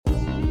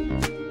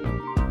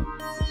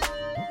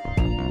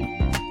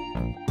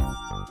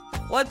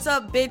What's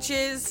up,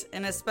 bitches?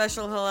 And a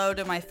special hello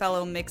to my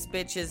fellow mixed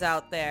bitches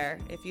out there.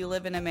 If you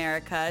live in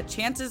America,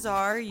 chances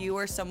are you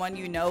or someone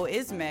you know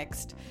is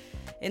mixed.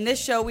 In this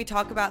show, we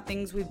talk about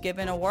things we've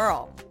given a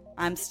whirl.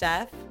 I'm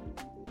Steph.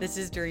 This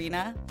is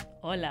Darina.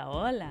 Hola,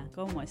 hola.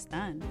 ¿Cómo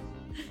están?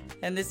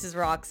 And this is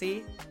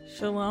Roxy.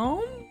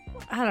 Shalom?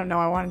 I don't know.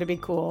 I wanted to be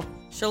cool.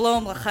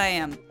 Shalom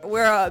l'chaim.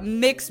 We're a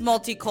mixed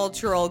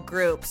multicultural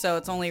group, so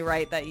it's only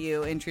right that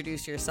you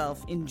introduce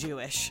yourself in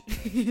Jewish.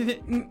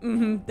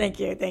 Thank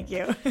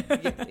you.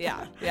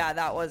 Yeah,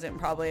 that wasn't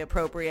probably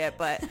appropriate,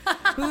 but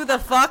who the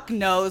fuck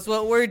knows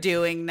what we're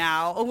doing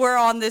now? We're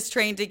on this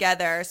train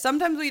together.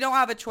 Sometimes we don't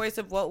have a choice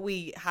of what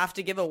we have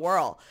to give a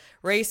whirl.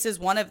 Race is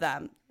one of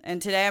them.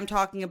 And today I'm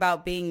talking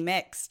about being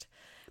mixed.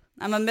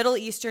 I'm a Middle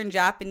Eastern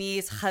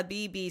Japanese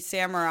Habibi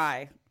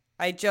samurai.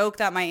 I joke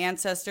that my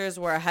ancestors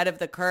were ahead of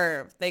the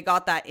curve. They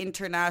got that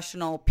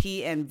international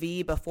P and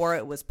V before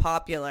it was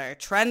popular.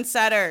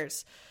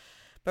 Trendsetters.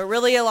 But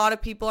really, a lot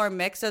of people are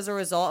mixed as a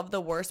result of the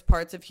worst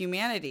parts of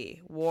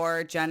humanity.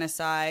 War,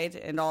 genocide,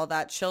 and all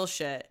that chill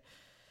shit.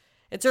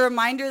 It's a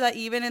reminder that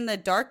even in the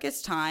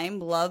darkest time,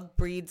 love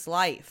breeds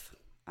life.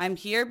 I'm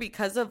here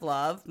because of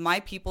love.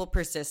 My people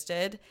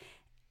persisted,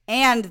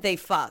 and they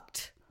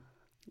fucked.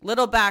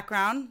 Little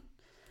background.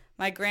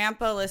 My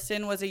grandpa,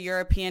 listen, was a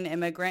European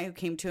immigrant who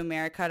came to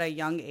America at a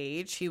young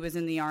age. He was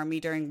in the army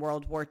during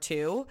World War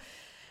II.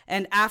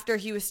 And after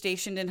he was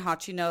stationed in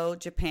Hachino,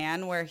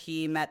 Japan, where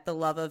he met the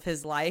love of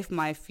his life,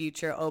 my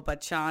future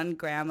Oba-chan,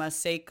 Grandma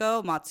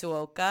Seiko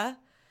Matsuoka.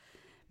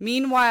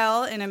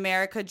 Meanwhile, in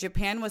America,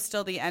 Japan was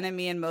still the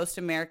enemy in most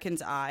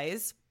Americans'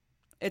 eyes.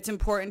 It's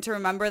important to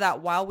remember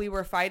that while we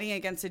were fighting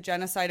against the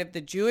genocide of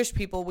the Jewish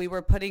people, we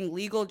were putting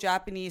legal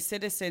Japanese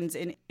citizens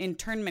in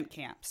internment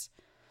camps.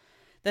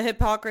 The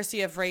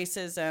hypocrisy of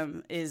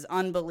racism is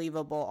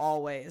unbelievable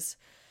always.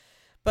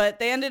 But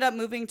they ended up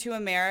moving to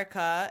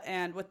America,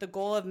 and with the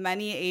goal of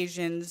many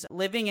Asians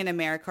living in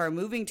America or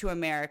moving to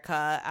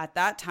America at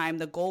that time,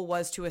 the goal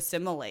was to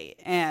assimilate,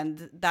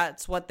 and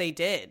that's what they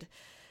did.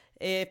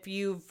 If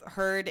you've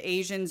heard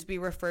Asians be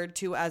referred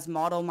to as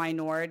model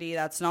minority,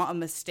 that's not a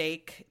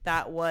mistake.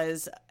 That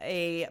was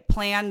a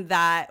plan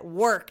that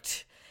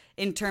worked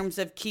in terms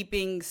of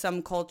keeping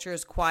some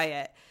cultures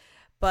quiet.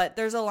 But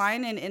there's a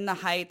line in The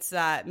Heights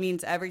that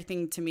means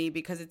everything to me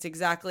because it's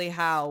exactly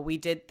how we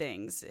did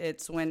things.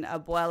 It's when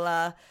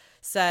Abuela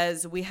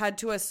says, we had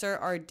to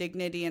assert our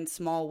dignity in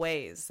small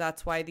ways.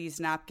 That's why these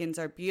napkins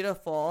are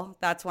beautiful.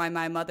 That's why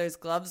my mother's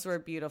gloves were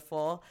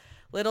beautiful.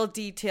 Little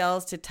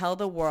details to tell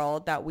the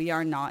world that we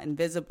are not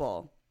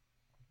invisible.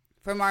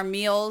 From our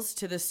meals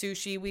to the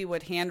sushi we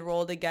would hand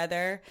roll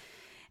together.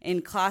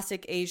 In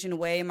classic Asian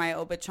way, my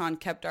Oba-chan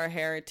kept our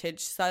heritage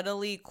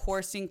subtly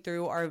coursing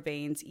through our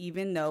veins,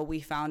 even though we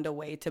found a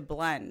way to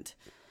blend.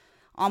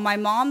 On my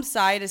mom's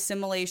side,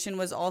 assimilation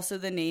was also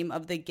the name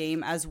of the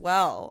game as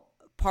well.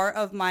 Part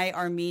of my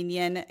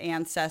Armenian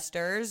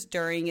ancestors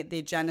during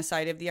the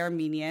genocide of the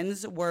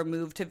Armenians were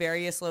moved to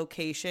various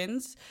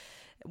locations,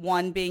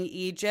 one being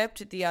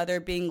Egypt, the other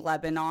being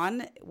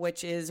Lebanon,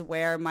 which is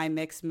where my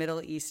mixed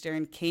Middle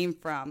Eastern came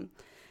from.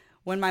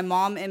 When my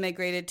mom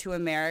immigrated to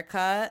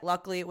America,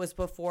 luckily it was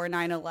before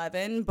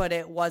 9/11, but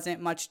it wasn't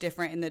much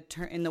different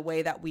in the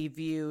way that we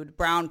viewed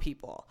brown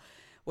people,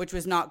 which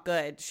was not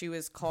good. She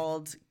was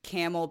called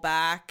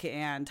camelback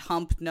and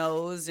hump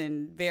nose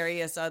and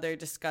various other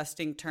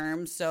disgusting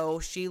terms. So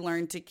she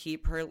learned to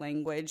keep her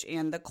language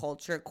and the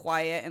culture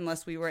quiet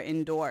unless we were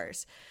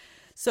indoors.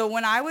 So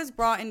when I was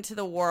brought into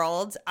the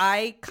world,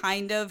 I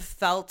kind of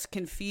felt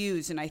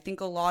confused. And I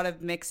think a lot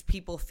of mixed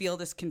people feel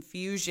this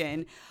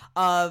confusion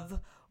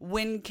of,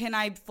 when can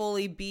I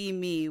fully be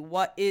me?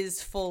 What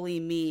is fully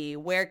me?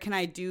 Where can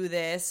I do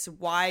this?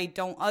 Why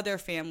don't other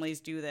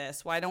families do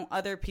this? Why don't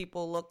other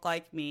people look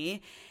like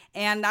me?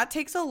 And that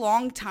takes a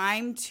long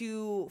time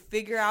to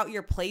figure out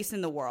your place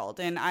in the world.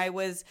 And I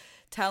was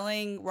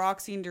telling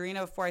Roxy and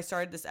Darina before I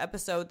started this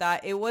episode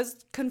that it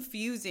was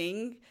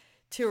confusing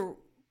to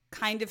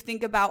kind of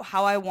think about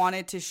how I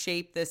wanted to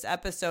shape this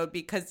episode,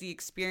 because the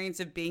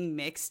experience of being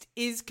mixed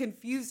is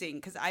confusing,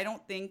 because I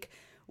don't think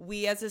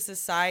we as a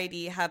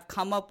society have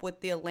come up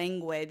with the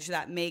language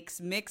that makes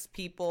mixed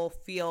people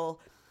feel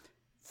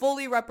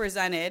fully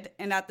represented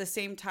and at the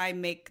same time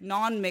make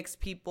non-mixed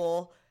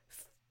people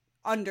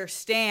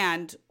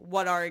understand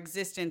what our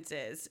existence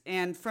is.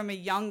 And from a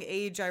young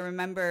age, I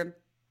remember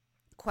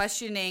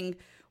questioning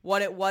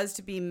what it was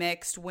to be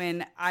mixed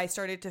when I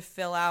started to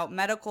fill out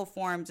medical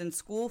forms and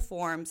school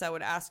forms that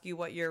would ask you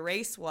what your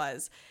race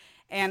was.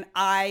 And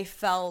I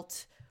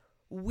felt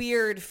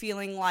weird,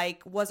 feeling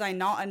like, was I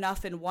not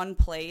enough in one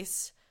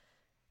place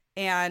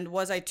and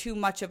was I too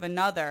much of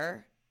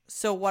another?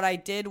 So what I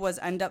did was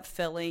end up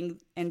filling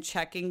and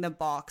checking the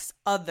box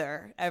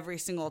other every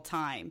single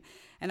time.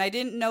 And I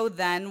didn't know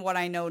then what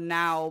I know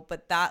now,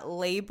 but that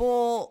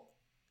label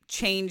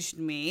changed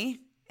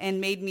me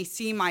and made me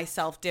see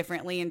myself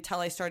differently until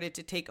I started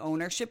to take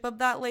ownership of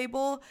that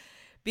label,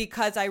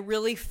 because I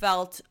really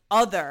felt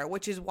other,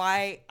 which is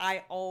why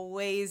I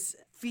always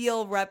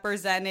feel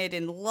represented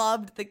and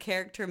loved the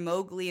character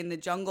Mowgli in the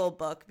Jungle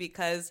Book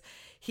because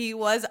he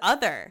was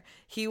other.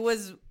 He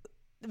was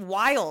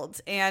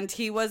wild, and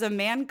he was a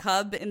man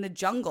cub in the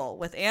jungle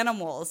with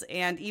animals,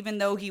 and even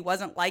though he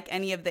wasn't like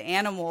any of the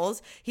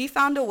animals, he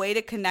found a way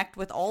to connect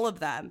with all of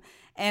them.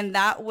 And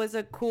that was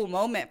a cool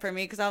moment for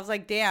me because I was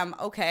like, damn,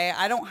 okay,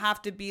 I don't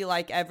have to be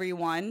like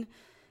everyone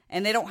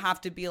and they don't have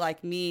to be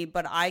like me,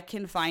 but I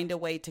can find a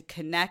way to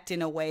connect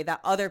in a way that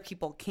other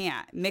people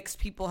can't. Mixed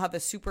people have a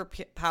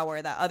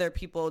superpower that other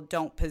people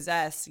don't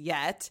possess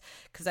yet,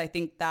 because I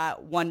think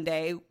that one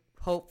day,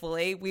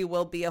 hopefully, we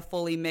will be a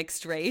fully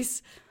mixed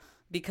race,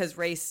 because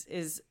race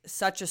is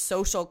such a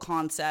social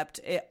concept.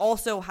 It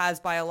also has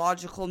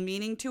biological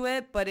meaning to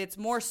it, but it's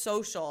more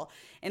social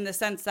in the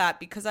sense that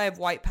because I have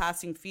white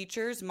passing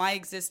features, my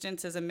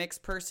existence as a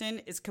mixed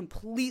person is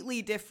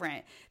completely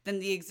different than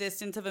the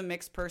existence of a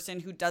mixed person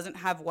who doesn't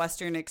have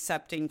Western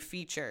accepting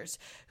features,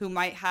 who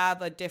might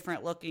have a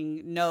different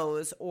looking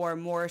nose or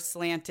more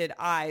slanted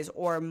eyes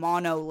or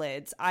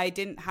monolids. I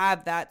didn't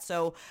have that,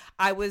 so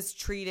I was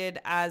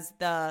treated as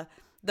the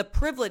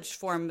privileged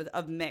form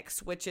of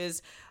mix, which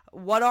is,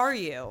 what are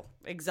you?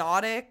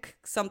 Exotic?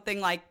 Something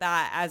like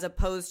that, as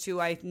opposed to,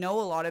 I know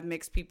a lot of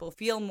mixed people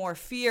feel more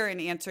fear in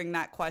answering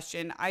that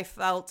question. I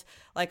felt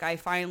like I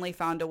finally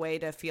found a way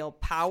to feel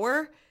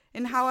power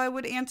in how I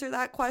would answer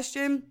that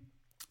question.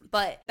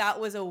 But that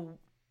was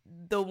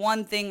the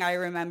one thing I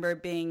remember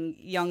being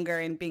younger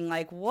and being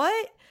like,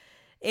 what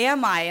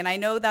am I? And I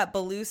know that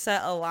Baloo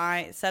set a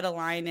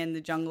line in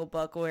the Jungle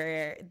Book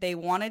where they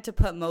wanted to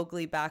put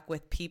Mowgli back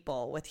with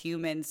people, with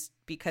humans,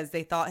 because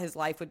they thought his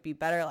life would be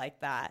better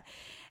like that.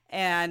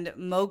 And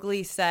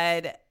Mowgli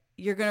said,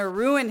 you're going to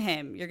ruin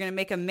him. You're going to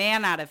make a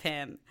man out of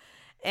him.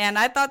 And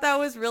I thought that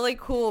was really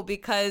cool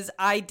because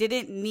I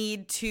didn't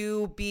need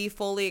to be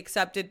fully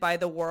accepted by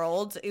the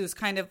world. It was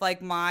kind of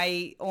like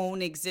my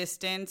own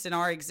existence and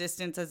our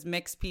existence as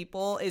mixed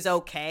people is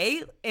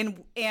okay.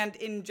 And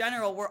in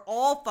general, we're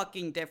all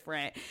fucking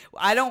different.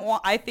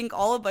 I think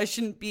all of us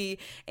shouldn't be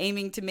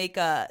aiming to make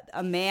a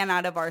man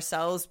out of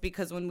ourselves,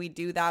 because when we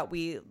do that,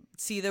 we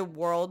see the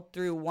world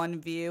through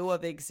one view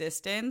of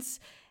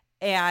existence.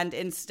 And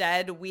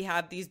instead, we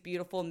have these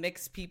beautiful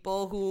mixed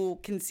people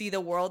who can see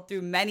the world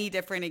through many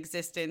different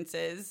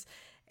existences.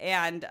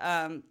 And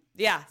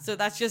so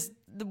that's just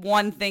the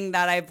one thing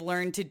that I've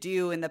learned to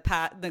do in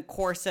the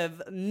course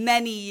of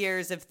many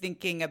years of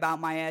thinking about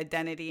my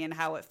identity and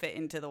how it fit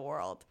into the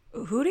world.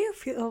 Who do you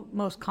feel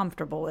most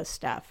comfortable with,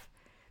 Steph?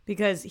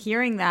 Because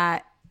hearing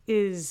that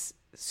is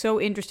so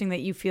interesting,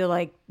 that you feel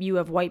like you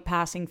have white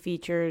passing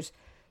features,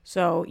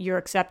 so you're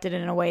accepted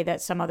in a way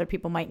that some other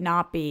people might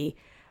not be.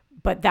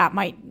 But that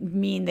might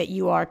mean that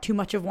you are too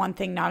much of one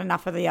thing, not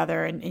enough of the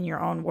other, in your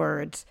own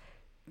words.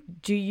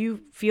 Do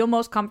you feel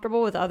most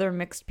comfortable with other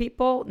mixed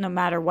people, no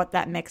matter what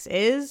that mix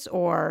is,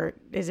 or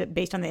is it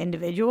based on the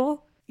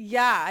individual?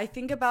 Yeah, I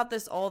think about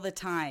this all the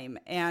time.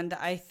 And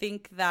I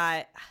think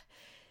that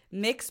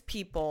mixed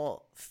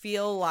people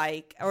feel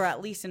like, or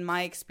at least in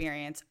my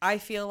experience, I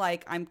feel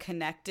like I'm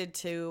connected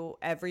to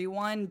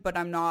everyone, but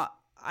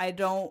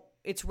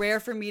it's rare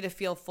for me to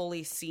feel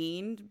fully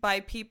seen by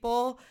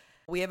people.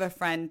 We have a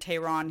friend,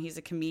 Tehran, he's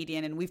a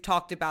comedian, and we've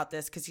talked about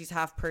this because he's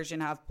half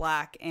Persian, half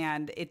black,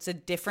 and it's a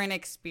different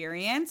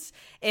experience,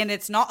 and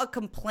it's not a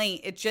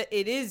complaint.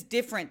 It is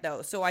different,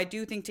 though. So I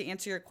do think, to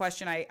answer your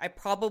question, I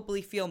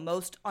probably feel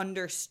most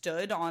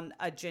understood on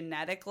a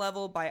genetic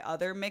level by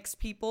other mixed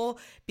people,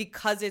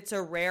 because it's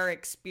a rare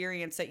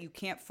experience that you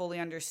can't fully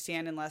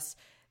understand unless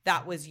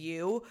that was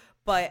you.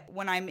 But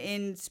when I'm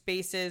in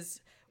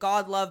spaces,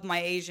 God love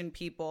my Asian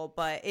people,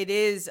 but it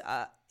is,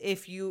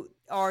 if you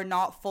are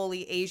not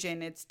fully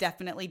Asian, it's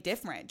definitely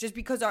different. Just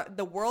because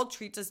the world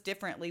treats us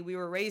differently. We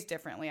were raised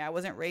differently. I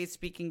wasn't raised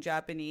speaking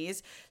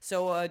Japanese.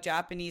 So a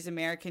Japanese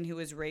American who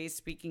was raised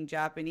speaking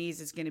Japanese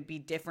is going to be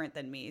different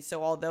than me.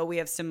 So although we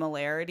have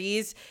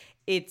similarities,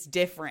 it's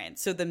different.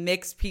 So the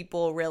mixed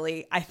people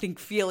really, I think,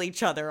 feel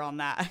each other on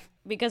that.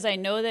 Because I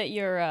know that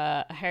you're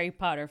a Harry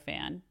Potter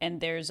fan,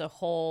 and there's a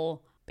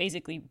whole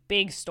basically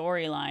big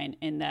storyline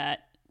in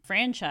that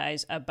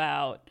franchise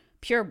about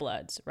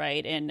purebloods,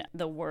 right? And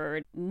the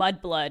word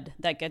mudblood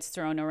that gets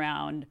thrown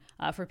around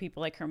for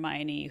people like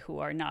Hermione who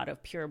are not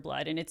of pure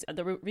blood. And it's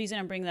the reason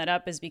I'm bringing that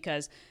up is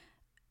because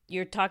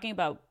you're talking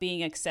about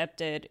being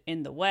accepted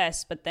in the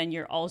West, but then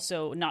you're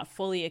also not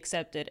fully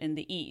accepted in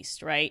the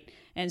East, right?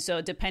 And so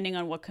depending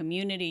on what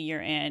community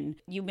you're in,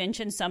 you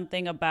mentioned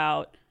something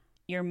about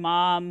your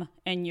mom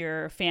and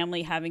your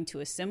family having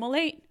to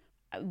assimilate.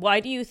 Why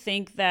do you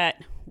think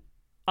that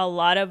a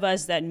lot of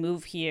us that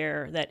move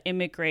here, that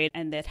immigrate,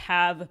 and that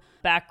have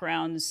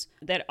backgrounds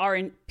that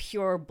aren't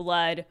pure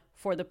blood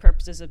for the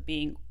purposes of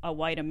being a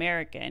white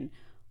American,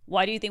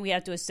 why do you think we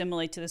have to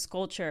assimilate to this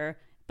culture,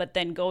 but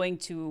then going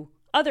to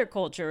other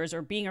cultures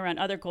or being around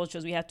other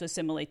cultures, we have to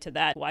assimilate to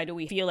that? Why do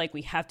we feel like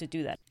we have to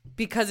do that?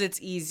 Because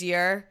it's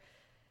easier.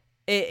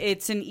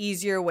 It's an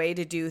easier way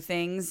to do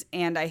things.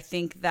 And I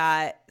think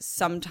that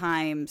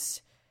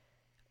sometimes,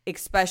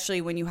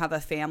 especially when you have a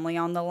family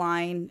on the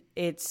line,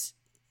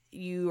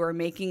 you are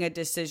making a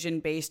decision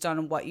based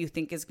on what you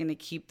think is going to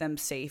keep them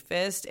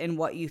safest and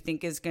what you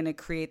think is going to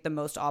create the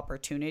most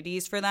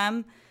opportunities for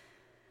them.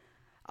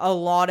 A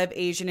lot of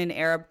Asian and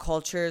Arab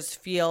cultures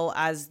feel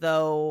as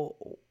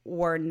though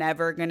we're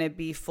never going to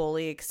be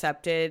fully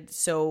accepted.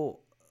 So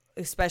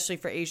especially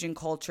for Asian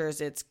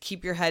cultures, it's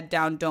keep your head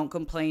down, don't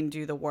complain,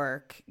 do the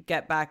work,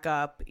 get back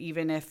up,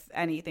 even if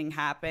anything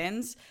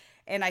happens.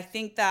 And I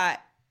think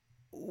that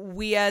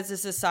we as a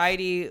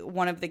society,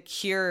 one of the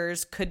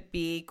cures could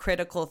be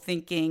critical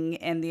thinking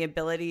and the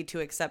ability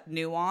to accept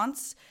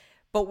nuance,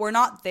 but we're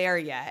not there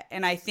yet.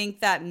 And I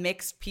think that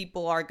mixed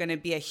people are going to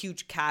be a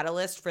huge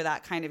catalyst for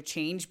that kind of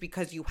change,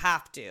 because you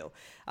have to.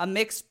 A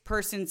mixed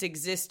person's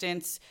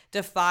existence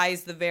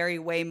defies the very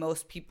way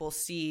most people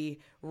see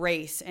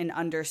race and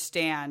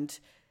understand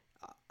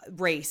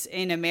race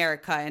in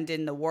America and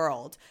in the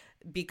world.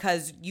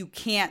 Because you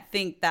can't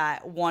think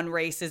that one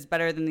race is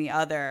better than the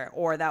other,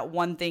 or that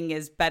one thing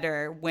is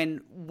better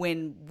when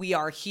we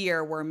are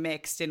here, we're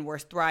mixed and we're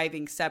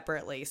thriving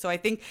separately. So I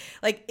think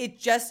like it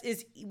just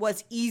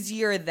was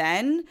easier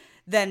then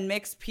than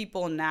mixed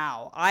people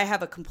now. I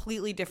have a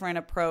completely different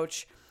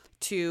approach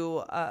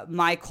to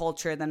my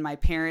culture than my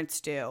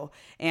parents do.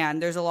 And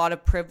there's a lot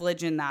of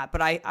privilege in that.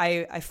 But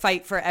I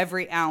fight for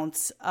every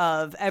ounce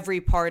of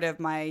every part of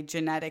my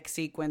genetic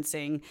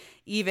sequencing,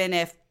 even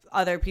if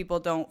other people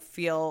don't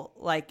feel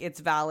like it's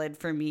valid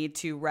for me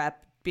to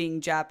rep being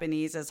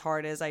Japanese as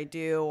hard as I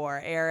do or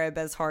Arab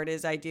as hard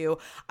as I do.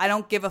 I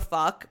don't give a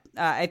fuck.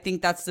 I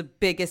think that's the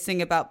biggest thing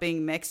about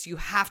being mixed. You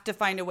have to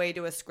find a way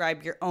to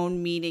ascribe your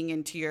own meaning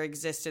into your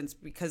existence,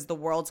 because the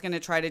world's going to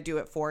try to do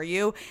it for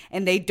you,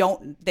 and they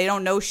don't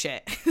know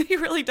shit. They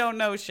really don't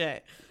know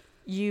shit.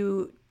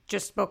 You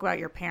just spoke about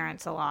your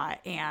parents a lot,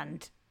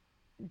 and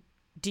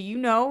do you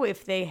know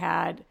if they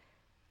had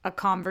a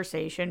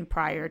conversation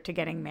prior to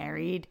getting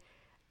married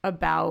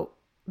about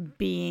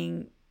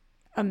being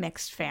a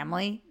mixed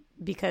family?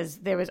 Because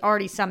there was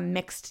already some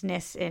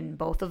mixedness in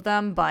both of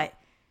them, but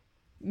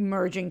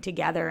merging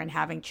together and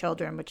having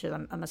children, which is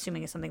I'm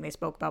assuming is something they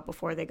spoke about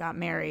before they got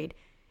married.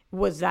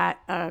 Was that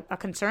a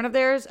concern of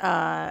theirs,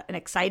 an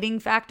exciting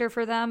factor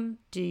for them?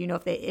 Do you know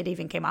if it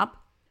even came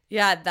up?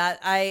 Yeah, that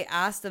I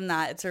asked them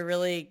that. It's a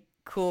really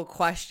cool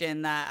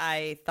question that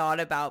I thought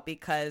about,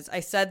 because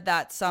I said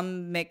that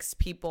some mixed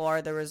people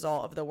are the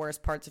result of the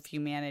worst parts of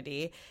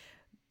humanity.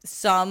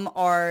 Some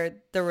are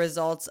the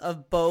results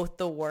of both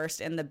the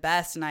worst and the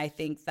best. And I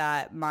think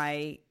that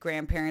my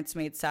grandparents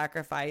made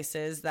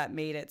sacrifices that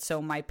made it so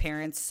my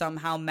parents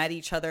somehow met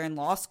each other in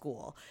law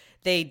school.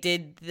 They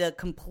did the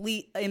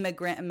complete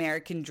immigrant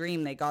American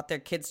dream. They got their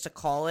kids to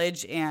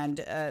college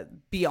and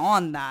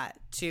beyond that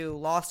to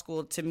law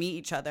school to meet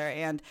each other.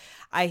 And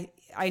I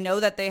know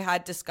that they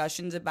had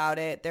discussions about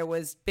it. There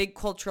was big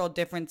cultural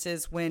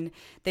differences when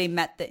they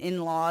met the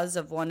in-laws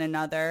of one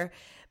another.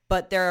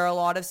 But there are a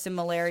lot of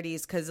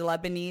similarities, because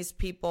Lebanese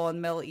people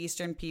and Middle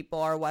Eastern people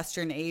are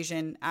Western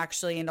Asian,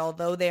 actually. And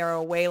although they are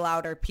a way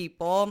louder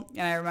people,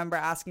 and I remember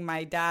asking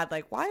my dad,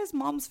 like, why is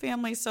mom's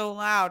family so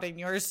loud and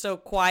yours so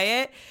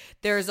quiet?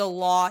 There's a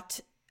lot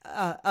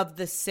of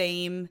the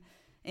same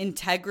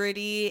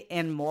integrity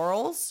and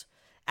morals,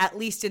 at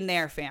least in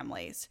their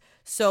families.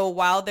 So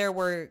while there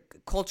were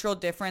cultural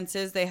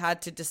differences they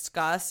had to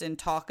discuss and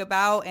talk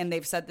about, and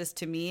they've said this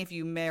to me, if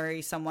you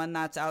marry someone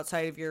that's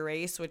outside of your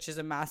race, which is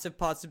a massive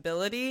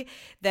possibility,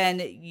 then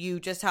you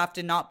just have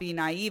to not be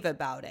naive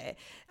about it.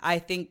 I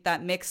think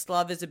that mixed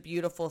love is a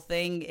beautiful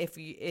thing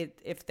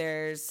if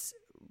there's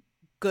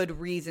good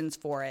reasons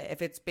for it,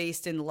 if it's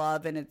based in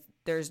love and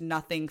there's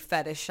nothing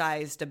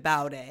fetishized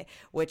about it,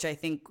 which I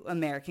think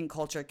American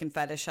culture can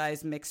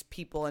fetishize mixed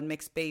people and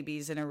mixed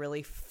babies in a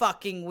really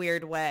fucking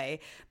weird way.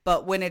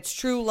 But when it's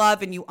true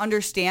love and you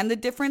understand the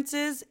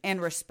differences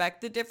and respect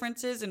the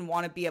differences and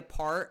want to be a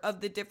part of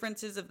the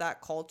differences of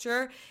that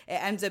culture,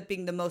 it ends up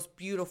being the most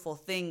beautiful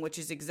thing, which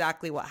is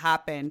exactly what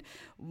happened.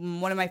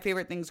 One of my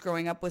favorite things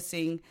growing up was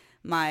seeing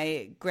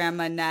my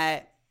grandma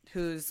Net,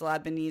 who's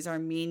Lebanese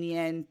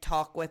Armenian,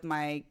 talk with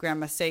my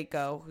grandma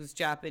Seiko, who's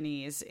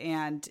Japanese,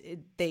 and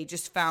they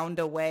just found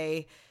a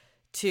way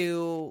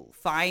to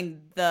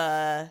find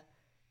the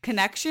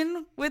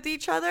connection with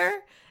each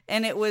other.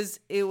 And it was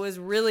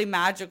really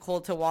magical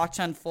to watch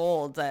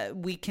unfold that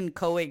we can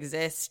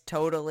coexist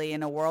totally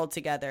in a world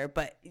together.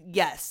 But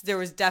yes, there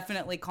was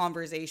definitely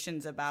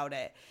conversations about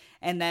it.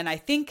 And then I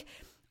think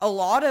a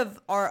lot of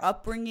our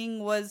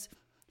upbringing was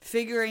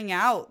figuring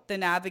out the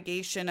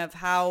navigation of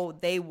how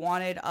they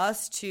wanted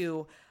us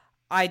to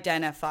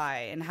identify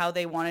and how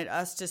they wanted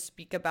us to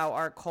speak about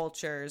our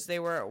cultures.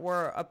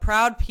 We're a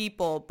proud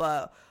people,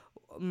 but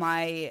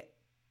my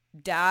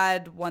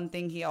dad, one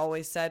thing he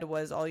always said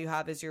was, all you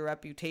have is your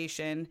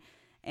reputation.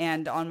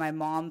 And on my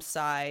mom's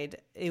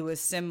side, it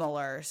was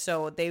similar.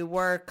 So they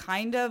were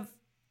kind of,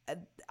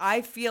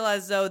 I feel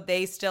as though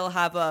they still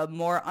have a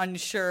more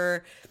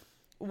unsure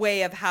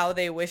way of how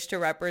they wish to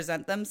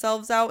represent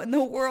themselves out in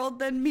the world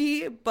than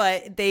me,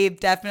 but they've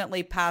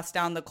definitely passed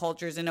down the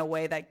cultures in a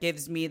way that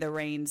gives me the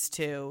reins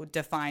to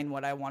define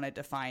what I want to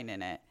define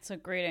in it. It's a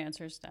great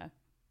answer, Steph,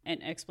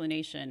 and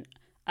explanation.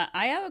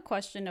 I have a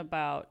question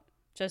about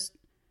just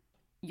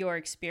your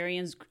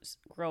experience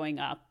growing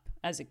up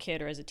as a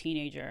kid or as a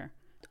teenager,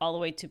 all the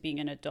way to being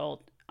an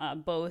adult,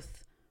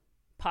 both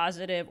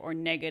positive or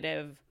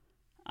negative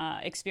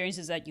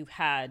experiences that you've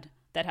had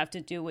that have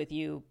to do with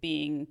you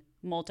being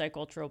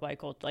multicultural,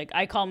 bicultural. Like,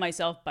 I call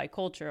myself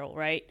bicultural,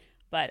 right?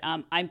 But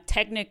I'm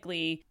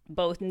technically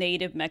both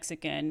native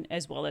Mexican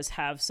as well as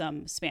have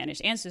some Spanish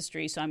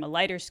ancestry. So I'm a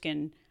lighter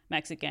skinned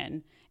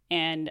Mexican.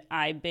 And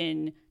I've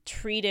been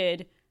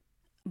treated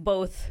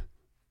both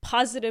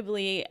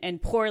positively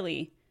and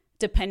poorly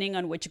depending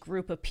on which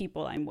group of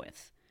people I'm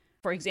with.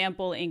 For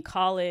example, in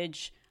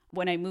college,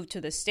 when I moved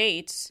to the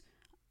States,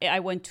 I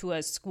went to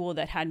a school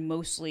that had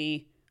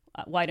mostly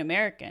white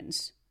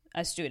Americans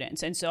as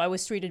students. And so I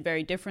was treated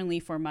very differently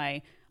for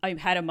I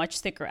had a much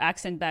thicker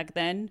accent back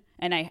then,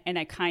 and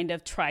I kind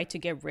of tried to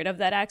get rid of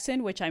that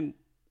accent, which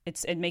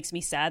it makes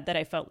me sad that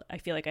I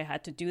feel like I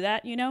had to do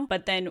that, you know?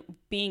 But then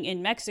being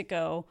in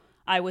Mexico,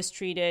 I was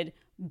treated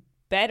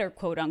better,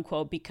 quote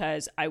unquote,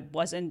 because I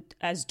wasn't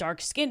as dark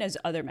skinned as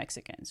other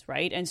Mexicans,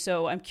 right? And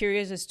so I'm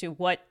curious as to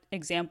what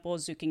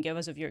examples you can give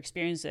us of your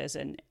experiences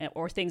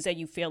or things that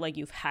you feel like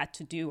you've had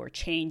to do or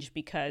change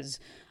because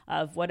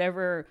of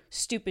whatever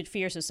stupid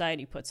fear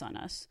society puts on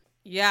us.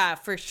 Yeah,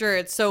 for sure.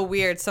 It's so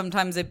weird.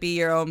 Sometimes it be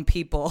your own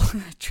people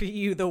treat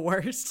you the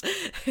worst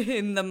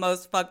in the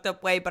most fucked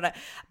up way. But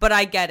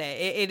I get it.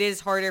 It is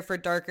harder for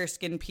darker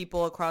skinned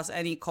people across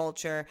any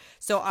culture.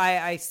 So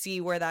I see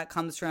where that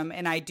comes from.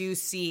 And I do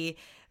see,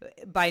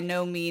 by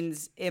no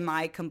means am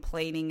I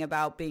complaining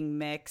about being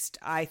mixed.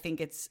 I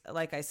think it's,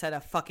 like I said,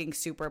 a fucking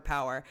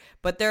superpower.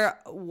 But there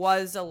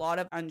was a lot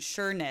of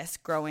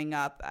unsureness growing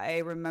up. I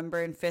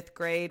remember in 5th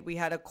grade, we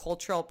had a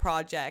cultural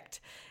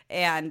project,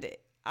 and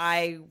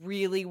I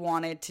really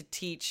wanted to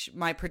teach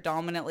my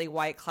predominantly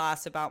white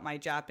class about my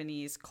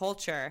Japanese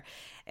culture.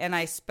 And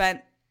I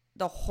spent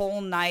the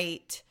whole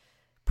night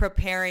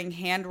preparing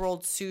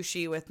hand-rolled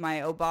sushi with my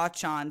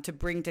obachan to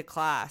bring to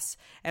class.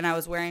 And I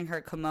was wearing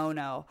her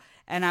kimono.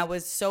 And I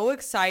was so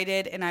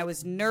excited, and I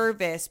was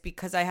nervous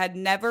because I had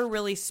never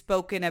really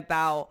spoken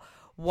about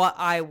what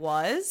I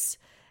was.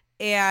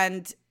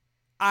 And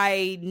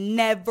I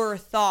never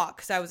thought,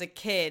 because I was a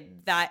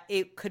kid, that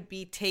it could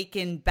be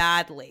taken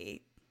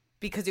badly,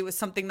 because it was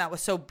something that was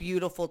so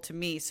beautiful to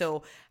me.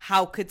 So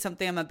how could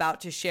something I'm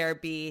about to share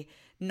be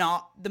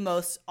not the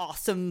most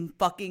awesome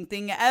fucking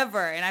thing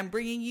ever? And I'm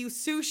bringing you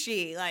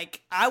sushi.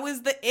 Like, I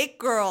was the it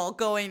girl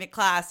going to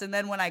class. And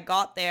then when I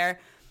got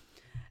there,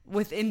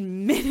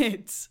 within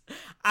minutes,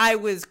 I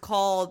was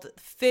called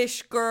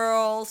fish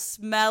girl,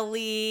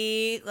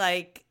 smelly,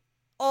 like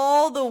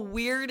all the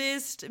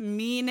weirdest,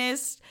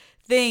 meanest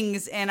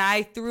things. And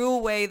I threw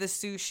away the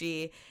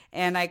sushi.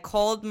 And I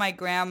called my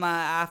grandma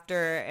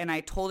after, and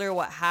I told her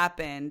what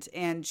happened.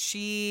 And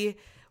she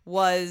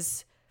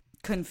was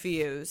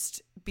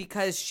confused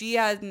because she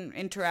hadn't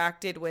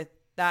interacted with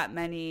that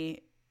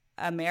many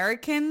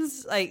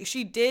Americans. Like,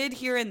 she did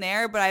here and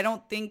there, but I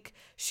don't think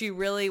she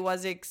really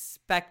was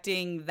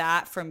expecting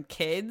that from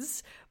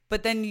kids.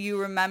 But then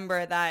you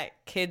remember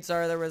that kids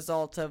are the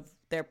result of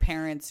their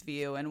parents'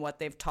 view and what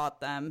they've taught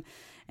them.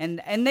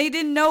 And they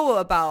didn't know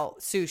about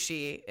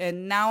sushi.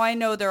 And now I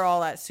know they're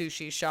all at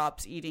sushi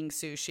shops eating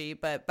sushi.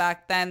 But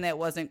back then it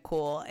wasn't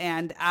cool.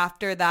 And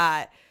after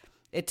that,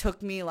 it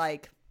took me,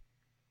 like,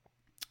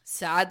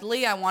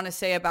 sadly, I want to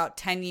say about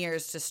 10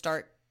 years to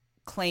start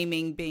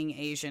claiming being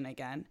Asian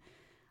again.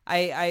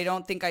 I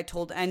don't think I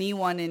told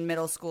anyone in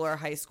middle school or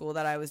high school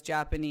that I was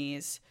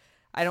Japanese.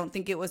 I don't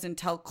think it was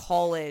until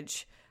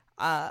college,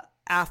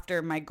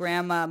 after my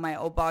grandma, my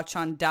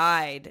obachan,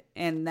 died,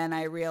 and then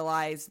I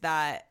realized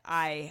that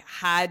I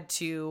had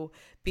to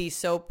be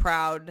so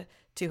proud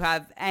to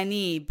have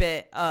any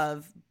bit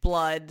of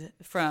blood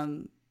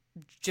from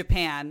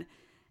Japan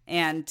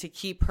and to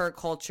keep her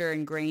culture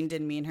ingrained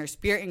in me and her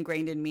spirit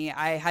ingrained in me.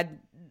 I had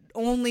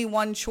only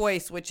one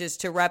choice, which is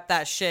to rep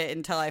that shit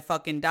until I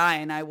fucking die,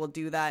 and I will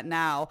do that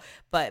now.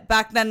 But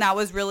back then, that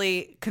was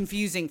really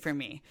confusing for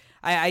me.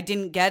 I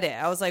didn't get it.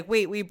 I was like,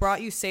 wait, we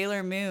brought you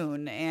Sailor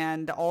Moon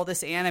and all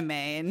this anime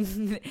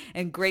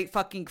and great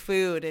fucking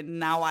food, and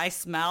now I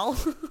smell?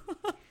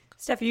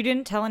 Steph, you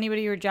didn't tell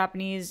anybody you were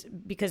Japanese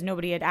because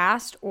nobody had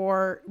asked,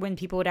 or when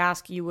people would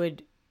ask, you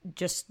would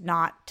just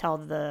not tell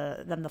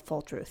them the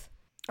full truth?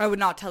 I would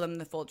not tell them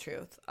the full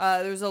truth.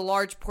 There was a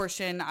large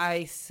portion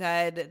I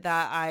said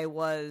that I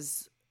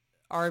was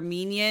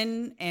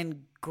Armenian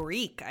and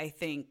Greek, I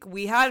think.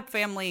 We had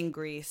family in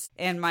Greece,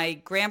 and my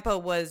grandpa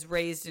was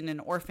raised in an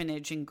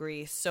orphanage in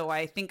Greece. So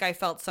I think I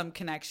felt some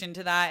connection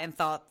to that and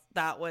thought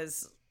that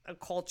was a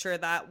culture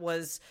that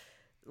was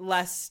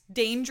less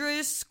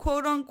dangerous,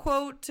 quote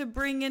unquote, to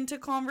bring into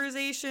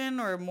conversation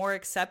or more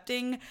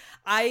accepting.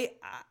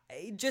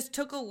 It just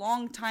took a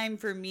long time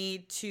for me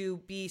to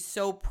be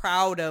so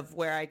proud of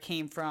where I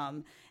came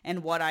from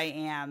and what I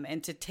am,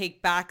 and to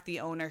take back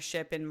the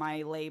ownership in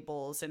my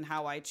labels and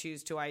how I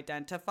choose to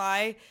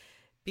identify,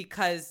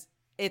 because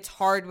it's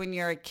hard when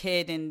you're a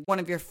kid and one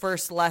of your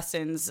first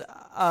lessons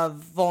of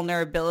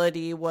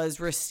vulnerability was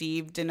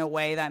received in a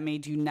way that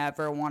made you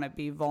never want to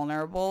be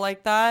vulnerable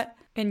like that.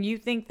 And you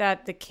think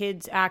that the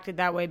kids acted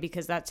that way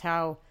because that's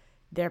how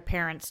their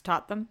parents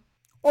taught them?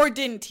 Or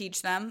didn't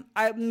teach them.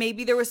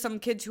 Maybe there was some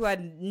kids who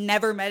had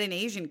never met an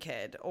Asian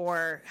kid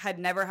or had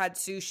never had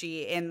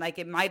sushi. And like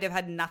it might have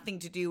had nothing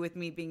to do with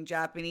me being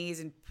Japanese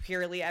and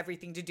purely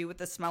everything to do with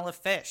the smell of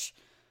fish.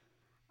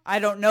 I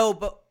don't know,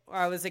 but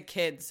I was a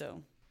kid,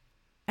 so.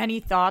 Any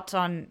thoughts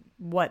on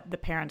what the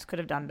parents could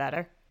have done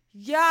better?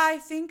 Yeah, I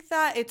think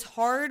that it's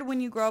hard when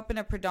you grow up in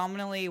a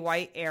predominantly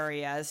white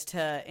areas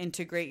to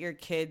integrate your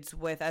kids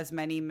with as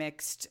many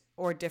mixed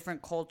or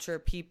different culture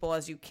people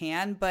as you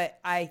can. But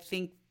I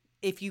think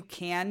if you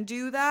can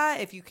do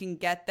that, if you can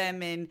get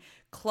them in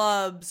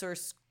clubs or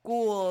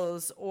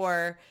schools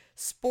or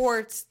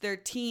sports, their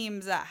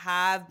teams that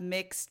have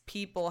mixed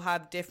people,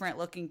 have different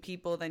looking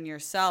people than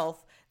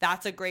yourself,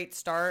 that's a great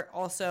start.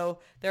 Also,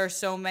 there are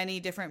so many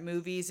different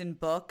movies and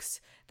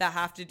books that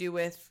have to do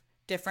with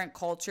different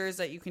cultures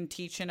that you can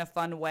teach in a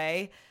fun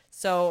way.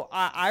 So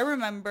I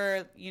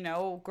remember,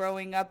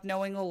 growing up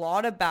knowing a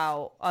lot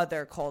about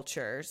other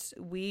cultures.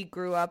 We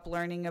grew up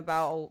learning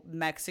about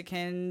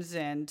Mexicans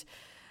and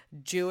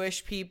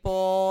Jewish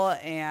people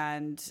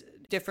and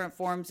different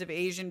forms of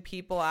Asian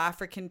people,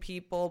 African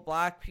people,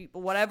 Black people,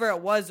 whatever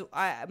it was.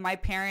 My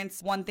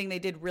parents, one thing they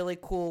did really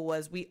cool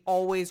was we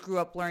always grew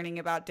up learning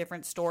about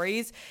different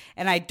stories.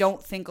 And I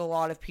don't think a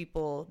lot of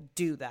people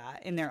do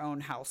that in their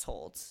own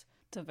households.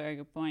 That's a very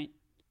good point.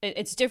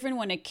 It's different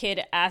when a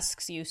kid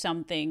asks you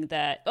something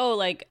that, oh,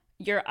 like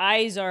your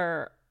eyes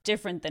are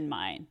different than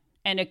mine.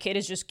 And a kid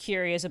is just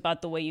curious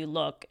about the way you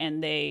look,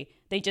 and they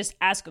just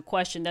ask a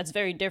question that's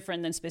very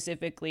different than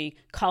specifically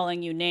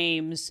calling you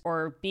names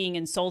or being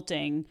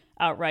insulting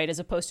outright, as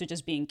opposed to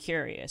just being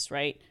curious,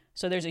 right?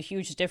 So there's a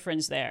huge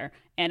difference there.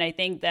 And I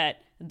think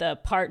that the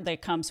part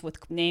that comes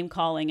with name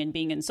calling and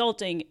being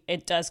insulting,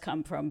 it does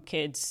come from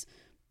kids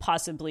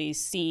possibly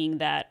seeing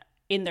that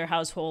in their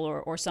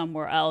household or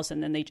somewhere else,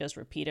 and then they just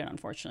repeat it,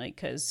 unfortunately,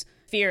 because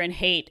fear and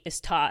hate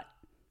is taught.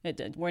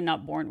 We're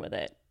not born with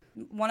it.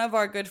 One of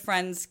our good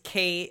friends,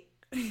 Kate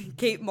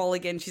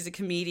Mulligan, she's a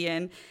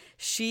comedian.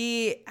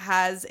 She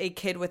has a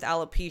kid with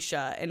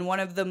alopecia. And one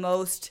of the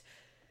most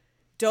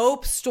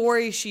dope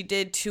stories she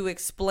did to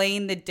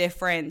explain the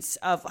difference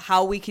of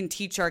how we can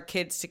teach our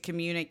kids to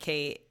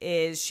communicate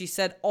is she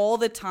said all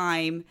the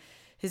time,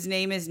 his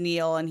name is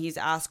Neil, and he's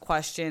asked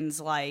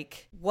questions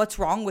like, what's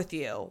wrong with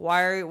you?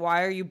 Why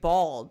are you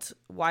bald?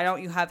 Why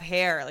don't you have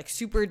hair? Like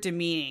super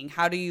demeaning.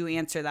 How do you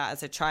answer that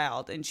as a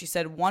child? And she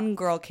said one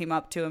girl came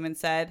up to him and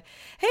said,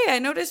 hey, I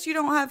noticed you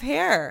don't have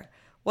hair.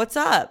 What's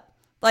up?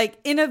 Like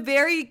in a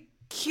very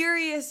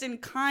curious and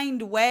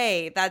kind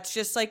way. That's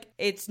just like,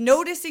 it's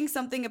noticing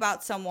something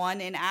about someone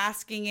and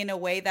asking in a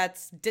way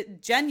that's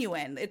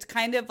genuine. It's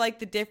kind of like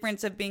the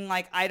difference of being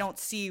like, I don't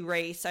see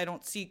race, I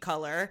don't see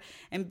color,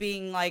 and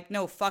being like,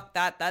 no, fuck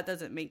that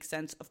doesn't make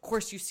sense. Of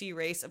course you see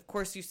race, of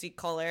course you see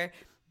color,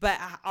 but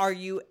are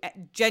you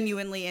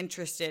genuinely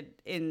interested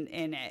in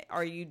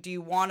it? Do you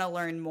want to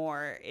learn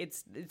more?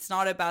 It's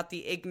not about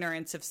the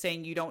ignorance of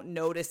saying you don't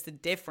notice the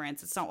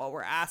difference. It's not what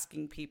we're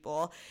asking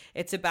people.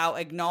 It's about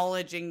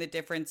acknowledging the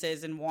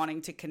differences and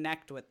wanting to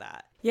connect with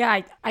that.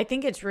 Yeah, I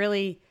think it's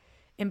really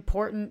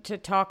important to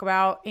talk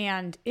about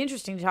and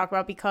interesting to talk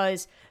about,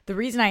 because the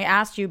reason I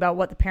asked you about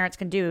what the parents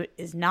can do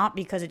is not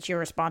because it's your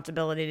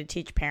responsibility to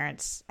teach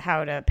parents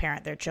how to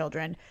parent their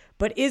children,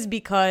 but is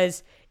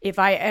because if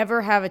I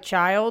ever have a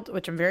child,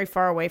 which I'm very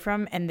far away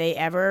from, and they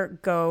ever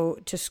go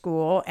to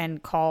school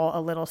and call a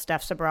little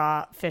Steph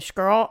Sabra fish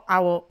girl, I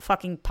will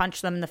fucking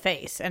punch them in the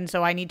face. And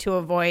so I need to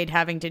avoid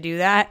having to do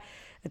that.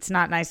 It's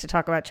not nice to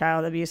talk about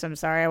child abuse. I'm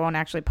sorry. I won't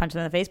actually punch them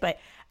in the face, but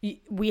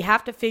we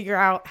have to figure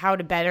out how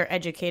to better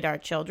educate our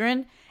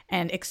children.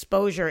 And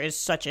exposure is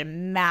such a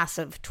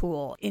massive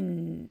tool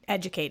in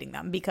educating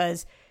them,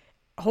 because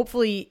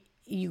hopefully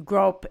you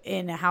grow up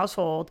in a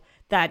household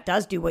that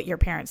does do what your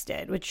parents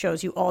did, which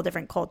shows you all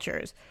different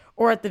cultures.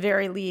 Or at the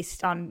very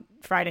least, on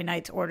Friday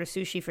nights, order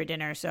sushi for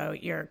dinner so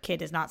your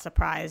kid is not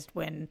surprised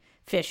when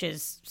fish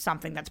is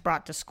something that's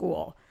brought to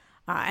school.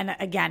 And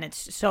again,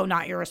 it's so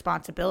not your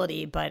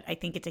responsibility, but I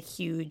think it's a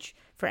huge,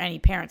 for any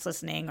parents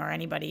listening or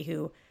anybody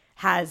who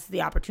has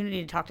the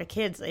opportunity to talk to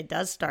kids, it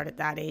does start at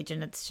that age.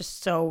 And it's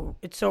just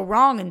it's so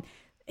wrong.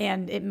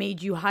 And it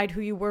made you hide who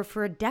you were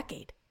for a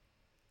decade.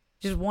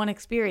 Just one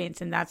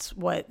experience. And that's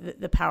what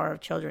the power of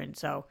children.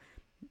 So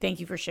thank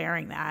you for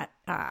sharing that.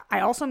 I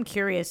also am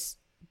curious,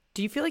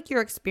 do you feel like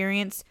your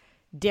experience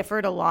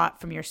differed a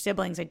lot from your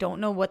siblings? I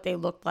don't know what they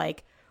looked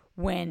like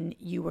when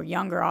you were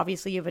younger.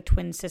 Obviously, you have a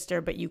twin sister,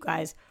 but you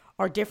guys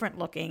are different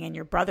looking, and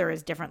your brother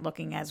is different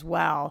looking as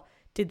well.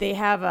 Did they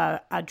have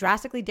a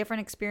drastically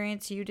different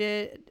experience you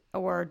did,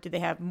 or did they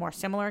have more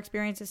similar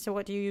experiences to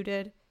what you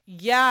did?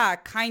 Yeah,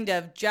 kind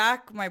of.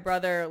 Jack, my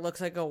brother,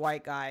 looks like a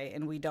white guy,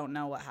 and we don't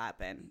know what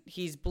happened.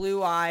 He's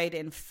blue-eyed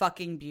and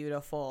fucking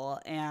beautiful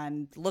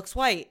and looks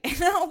white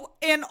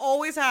and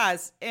always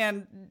has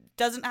and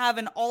doesn't have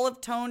an olive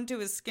tone to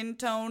his skin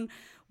tone.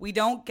 We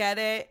don't get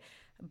it.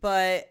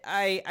 But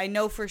I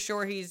know for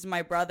sure he's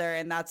my brother,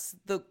 and that's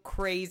the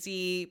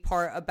crazy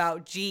part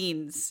about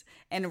genes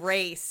and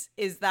race,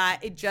 is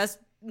that it just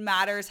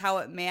matters how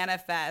it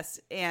manifests,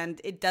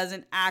 and it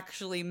doesn't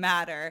actually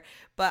matter.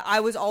 But I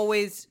was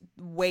always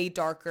way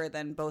darker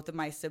than both of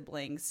my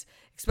siblings,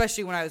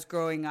 especially when I was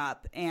growing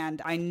up,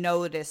 and I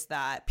noticed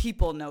that.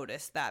 People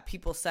noticed that.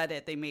 People said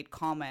it. They made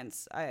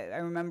comments. I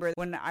remember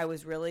when I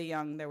was really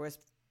young, there was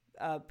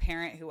a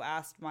parent who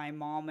asked my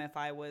mom if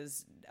I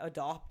was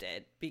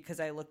adopted because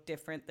I looked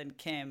different than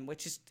Kim,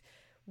 which is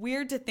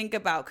weird to think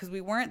about because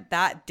we weren't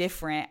that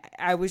different.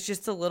 I was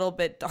just a little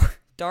bit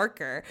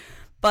darker.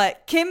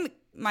 But Kim,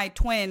 my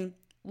twin,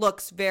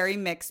 looks very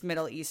mixed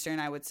Middle Eastern,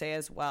 I would say,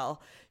 as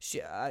well.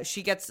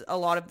 She gets a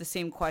lot of the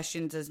same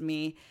questions as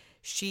me.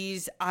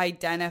 She's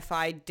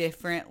identified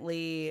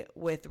differently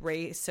with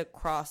race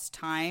across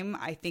time.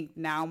 I think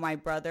now my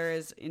brother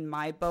is in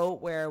my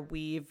boat where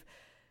we've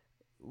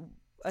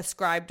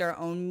ascribed our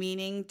own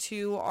meaning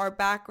to our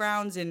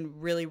backgrounds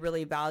and really,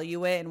 really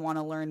value it and want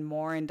to learn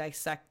more and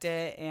dissect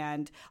it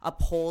and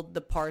uphold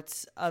the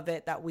parts of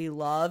it that we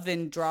love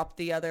and drop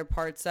the other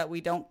parts that we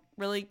don't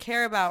really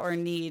care about or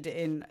need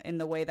in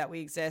the way that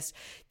we exist.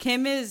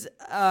 Kim is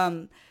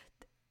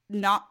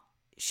not,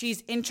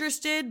 she's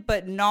interested,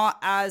 but not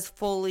as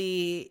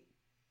fully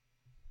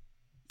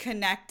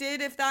connected,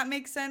 if that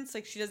makes sense.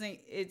 Like she doesn't,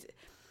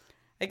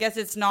 I guess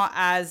it's not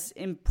as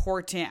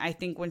important, I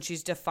think, when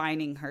she's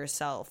defining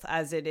herself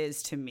as it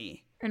is to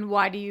me. And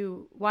why do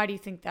you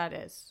think that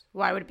is?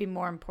 Why would it be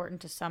more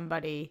important to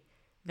somebody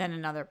than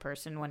another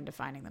person when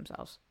defining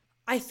themselves?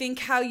 I think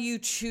how you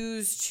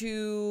choose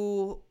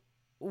to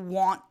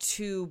want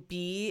to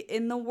be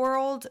in the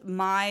world.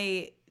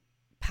 My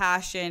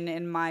passion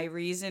and my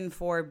reason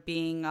for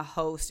being a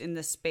host in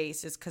this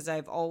space is because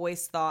I've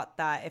always thought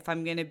that if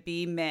I'm going to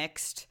be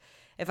mixed,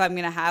 if I'm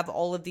going to have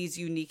all of these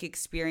unique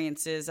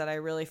experiences that I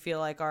really feel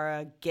like are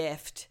a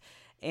gift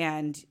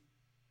and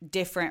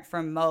different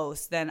from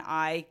most, then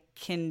I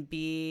have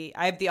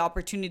the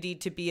opportunity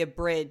to be a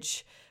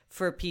bridge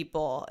for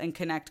people and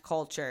connect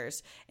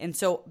cultures. And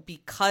so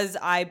because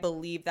I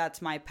believe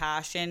that's my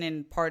passion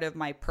and part of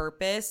my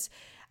purpose,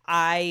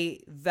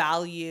 I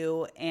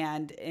value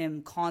and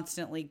am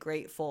constantly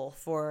grateful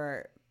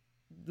for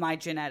my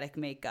genetic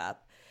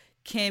makeup.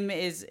 Kim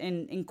is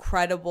an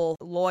incredible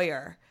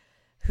lawyer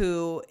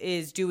who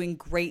is doing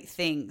great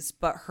things,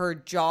 but her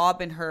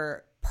job and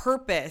her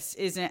purpose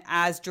isn't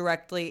as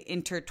directly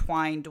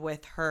intertwined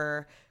with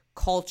her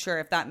culture,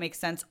 if that makes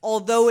sense.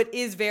 Although it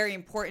is very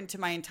important to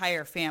my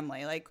entire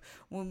family. Like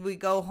when we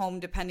go home,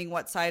 depending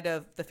what side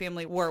of the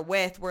family we're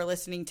with, we're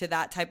listening to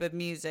that type of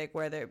music,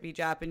 whether it be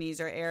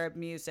Japanese or Arab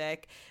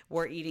music.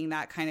 We're eating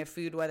that kind of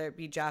food, whether it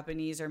be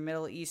Japanese or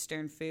Middle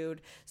Eastern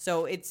food.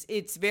 So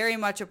it's very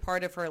much a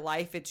part of her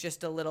life. It's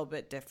just a little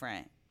bit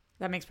different.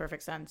 That makes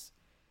perfect sense.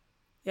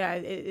 Yeah,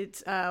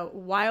 it's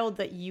wild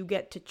that you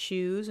get to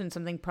choose, and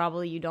something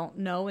probably you don't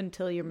know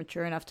until you're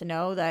mature enough to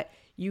know, that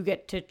you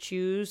get to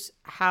choose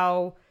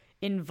how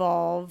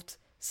involved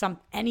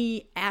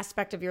any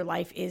aspect of your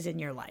life is in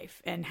your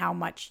life and how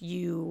much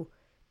you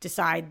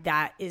decide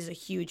that is a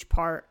huge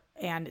part.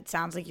 And it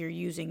sounds like you're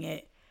using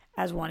it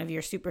as one of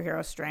your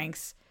superhero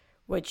strengths,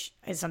 which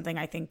is something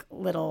I think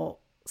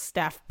little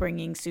Steph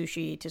bringing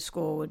sushi to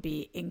school would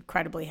be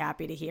incredibly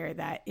happy to hear.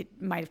 That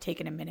it might have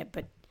taken a minute,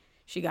 but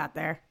she got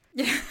there.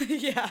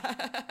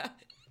 Yeah.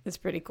 It's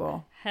pretty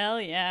cool.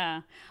 Hell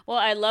yeah. Well,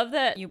 I love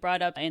that you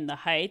brought up In the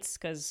Heights,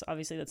 because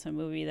obviously that's a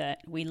movie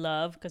that we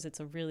love because it's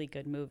a really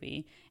good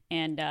movie.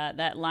 And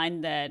that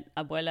line that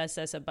Abuela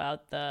says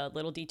about the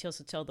little details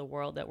to tell the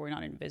world that we're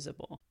not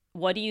invisible.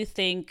 What do you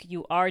think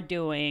you are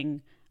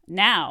doing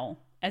now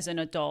as an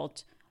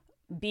adult,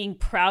 being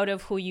proud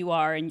of who you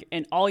are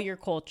in all your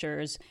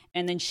cultures,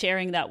 and then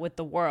sharing that with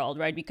the world,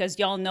 right? Because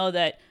y'all know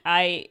that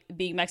I,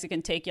 being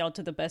Mexican, take y'all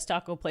to the best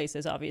taco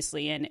places,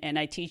 obviously, and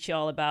I teach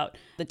y'all about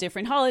the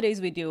different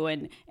holidays we do,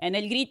 and El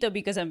Grito,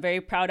 because I'm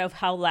very proud of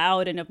how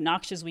loud and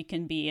obnoxious we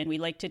can be, and we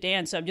like to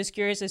dance. So I'm just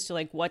curious as to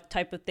like what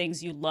type of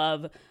things you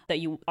love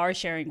that you are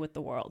sharing with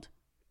the world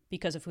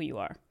because of who you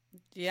are.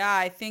 Yeah,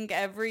 I think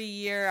every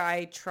year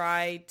I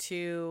try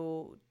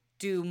to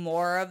do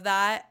more of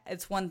that.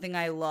 It's one thing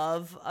I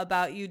love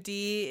about UD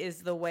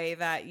is the way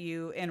that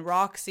you and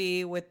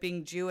Roxy, with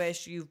being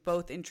Jewish, you've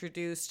both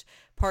introduced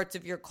parts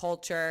of your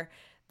culture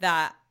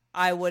that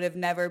I would have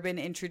never been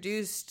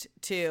introduced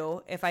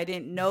to if I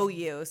didn't know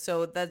you.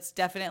 So that's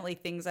definitely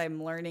things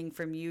I'm learning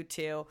from you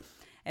two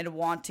and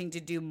wanting to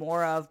do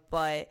more of.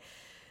 But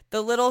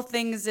the little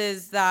things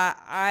is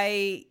that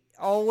I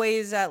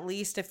always, at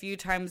least a few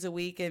times a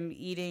week, am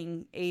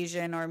eating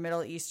Asian or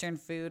Middle Eastern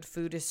food.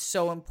 Food is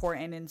so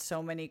important in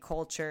so many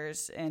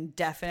cultures, and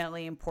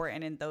definitely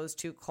important in those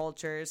two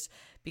cultures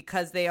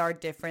because they are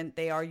different.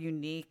 They are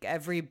unique.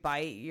 Every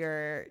bite,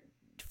 you're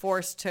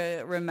forced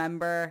to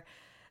remember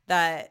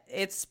that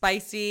it's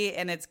spicy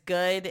and it's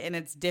good and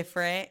it's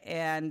different,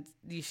 and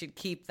you should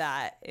keep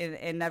that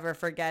and never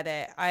forget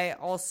it. I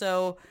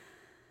also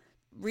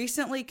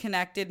recently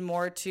connected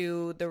more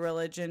to the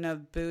religion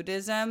of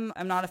Buddhism.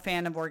 I'm not a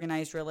fan of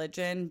organized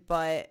religion,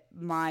 but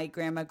my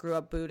grandma grew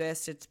up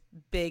Buddhist. It's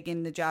big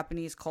in the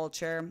Japanese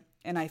culture.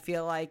 And I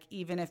feel like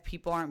even if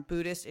people aren't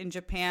Buddhist in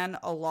Japan,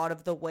 a lot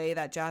of the way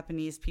that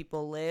Japanese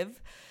people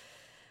live,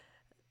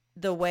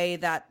 the way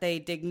that they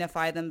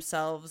dignify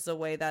themselves, the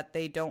way that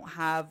they don't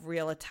have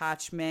real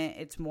attachment,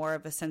 it's more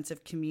of a sense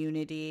of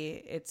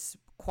community. It's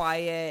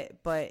quiet,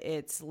 but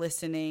it's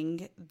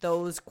listening.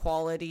 Those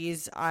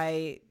qualities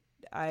I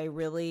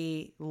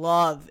really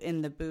love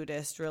in the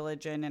Buddhist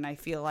religion, and I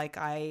feel like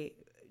I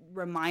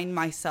remind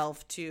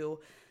myself to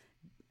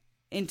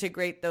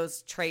integrate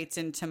those traits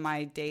into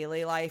my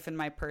daily life and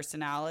my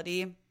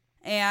personality.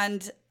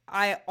 And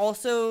I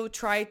also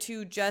try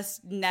to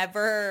just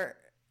never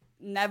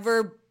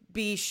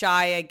be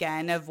shy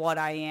again of what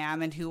I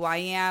am and who I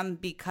am,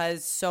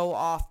 because so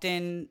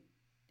often,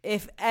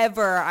 if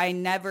ever, I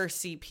never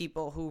see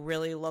people who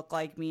really look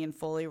like me and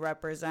fully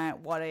represent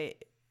what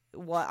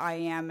I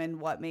am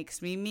and what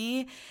makes me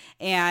me.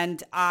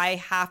 And I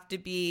have to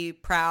be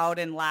proud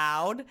and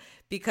loud,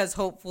 because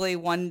hopefully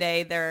one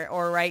day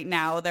right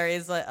now there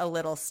is a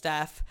little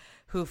Steph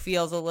who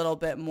feels a little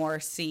bit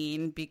more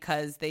seen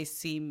because they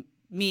see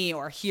me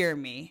or hear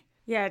me.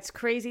 Yeah, it's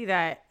crazy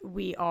that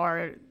we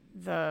are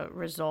the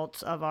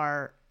results of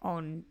our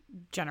own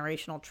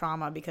generational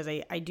trauma, because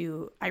I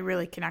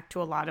really connect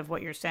to a lot of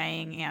what you're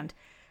saying. And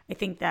I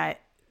think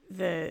that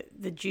the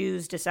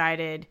Jews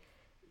decided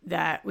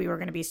that we were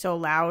going to be so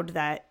loud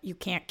that you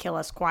can't kill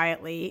us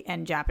quietly,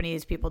 and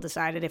Japanese people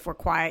decided if we're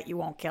quiet you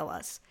won't kill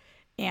us.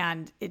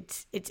 And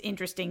it's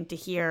interesting to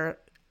hear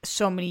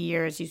so many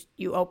years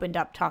you opened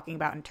up talking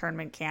about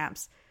internment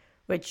camps,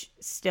 which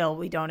still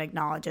we don't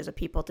acknowledge as a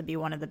people to be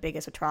one of the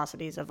biggest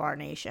atrocities of our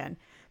nation.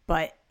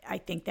 But I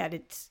think that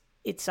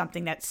it's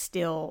something that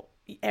still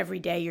every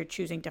day you're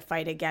choosing to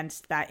fight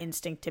against that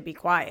instinct to be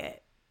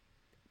quiet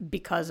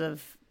because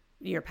of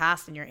your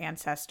past and your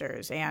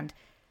ancestors. And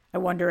I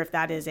wonder if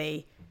that is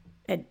a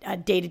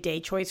day-to-day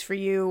choice for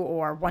you,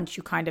 or once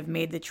you kind of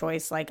made the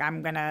choice, like,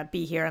 I'm going to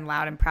be here and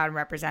loud and proud and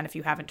represent, if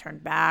you haven't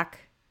turned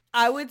back.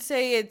 I would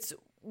say it's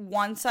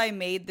once I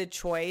made the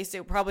choice,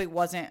 it probably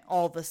wasn't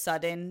all of a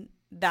sudden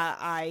that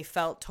I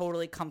felt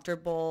totally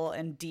comfortable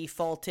and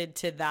defaulted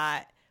to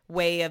that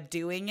way of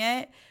doing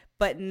it.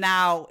 But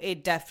now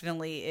it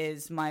definitely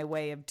is my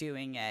way of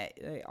doing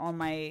it. On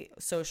my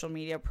social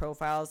media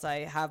profiles, I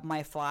have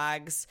my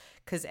flags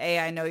because A,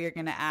 I know you're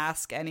going to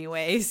ask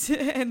anyways,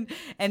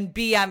 and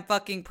B, I'm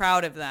fucking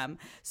proud of them.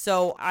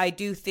 So I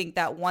do think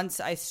that once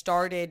I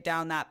started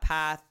down that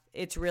path,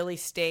 it's really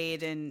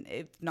stayed. And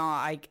if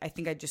not, I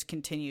think I just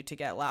continue to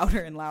get louder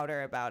and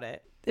louder about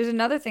it. There's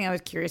another thing I was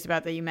curious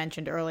about that you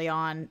mentioned early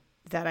on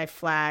that I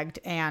flagged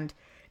and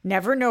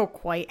never know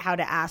quite how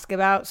to ask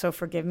about, so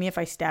forgive me if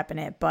I step in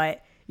it,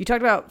 but you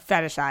talked about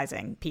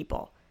fetishizing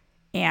people.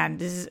 And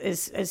this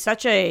is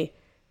such a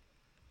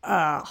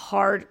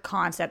hard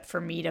concept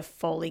for me to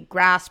fully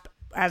grasp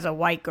as a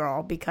white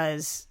girl,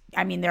 because,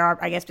 I mean, there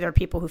are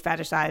people who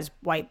fetishize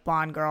white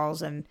blonde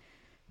girls, and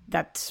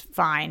that's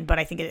fine, but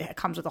I think it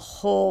comes with a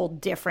whole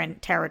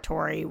different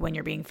territory when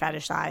you're being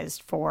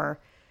fetishized for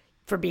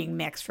being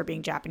mixed, for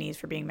being Japanese,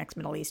 for being mixed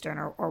Middle Eastern,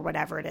 or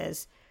whatever it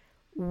is.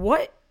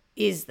 What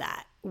is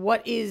that?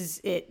 What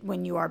is it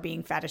when you are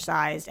being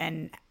fetishized?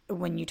 And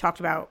when you talked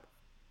about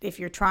if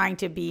you're trying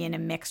to be in a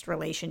mixed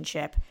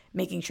relationship,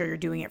 making sure you're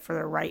doing it for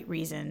the right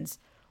reasons,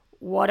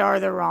 what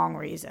are the wrong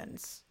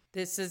reasons?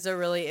 This is a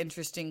really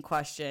interesting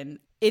question.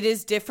 It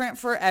is different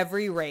for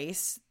every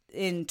race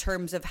in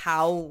terms of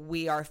how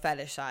we are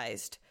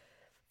fetishized.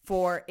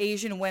 For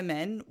Asian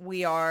women,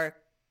 we are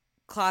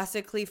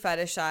classically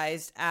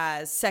fetishized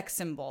as sex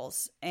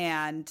symbols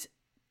and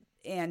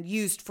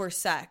used for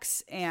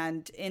sex,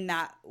 and in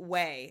that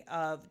way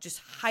of just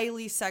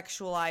highly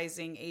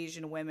sexualizing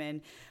Asian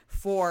women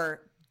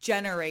for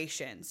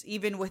generations,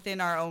 even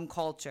within our own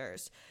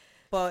cultures.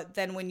 But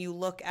then when you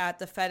look at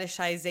the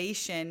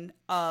fetishization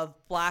of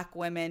Black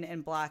women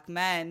and Black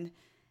men,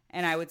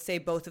 and I would say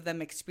both of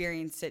them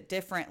experience it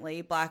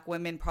differently. Black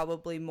women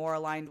probably more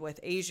aligned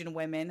with Asian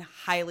women,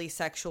 highly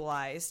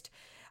sexualized,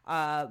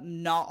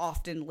 not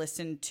often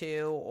listened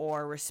to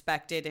or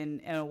respected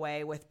in a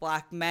way. With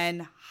Black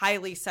men,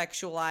 highly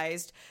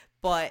sexualized,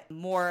 but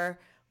more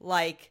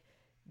like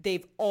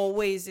they've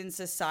always in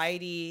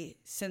society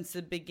since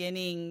the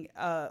beginning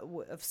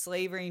of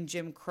slavery and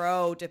Jim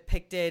Crow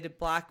depicted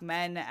Black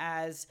men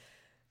as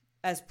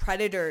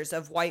predators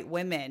of white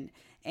women.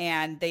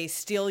 And they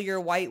steal your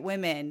white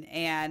women,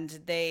 and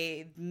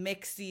they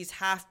mix these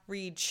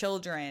half-breed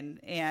children.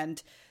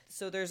 And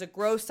so there's a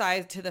gross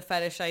side to the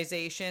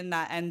fetishization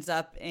that ends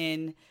up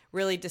in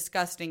really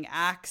disgusting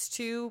acts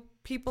to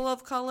people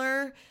of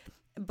color.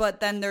 But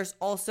then there's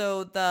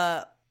also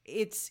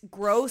it's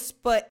gross,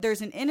 but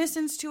there's an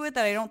innocence to it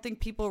that I don't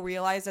think people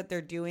realize that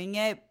they're doing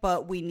it,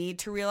 but we need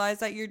to realize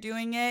that you're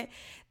doing it,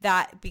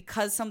 that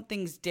because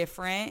something's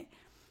different,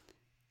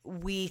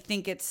 we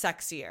think it's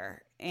sexier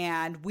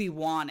and we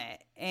want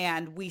it.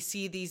 And we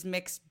see these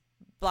mixed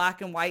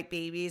black and white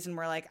babies and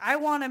we're like, I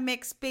want a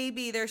mixed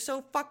baby. They're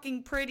so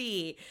fucking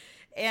pretty.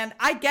 And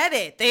I get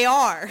it. They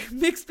are.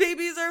 Mixed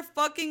babies are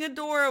fucking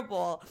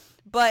adorable.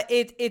 But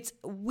it's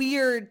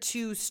weird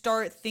to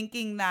start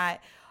thinking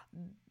that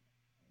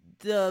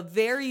the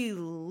very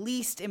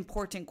least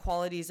important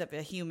qualities of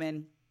a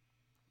human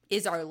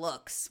is our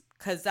looks,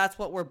 because that's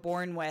what we're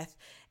born with.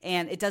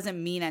 And it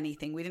doesn't mean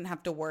anything. We didn't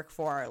have to work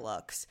for our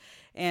looks.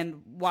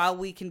 And while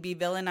we can be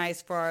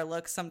villainized for our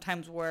looks,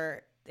 sometimes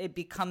it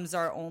becomes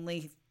our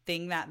only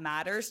thing that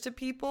matters to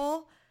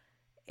people.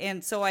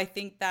 And so I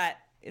think that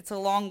it's a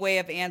long way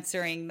of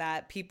answering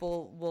that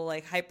people will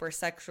like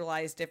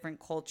hypersexualize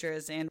different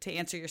cultures. And to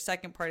answer your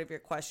second part of your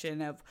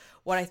question of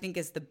what I think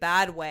is the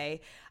bad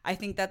way, I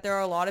think that there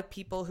are a lot of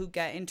people who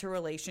get into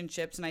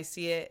relationships, and I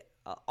see it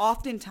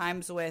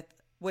oftentimes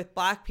with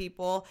black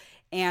people,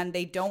 and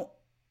they don't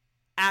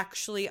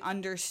actually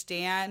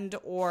understand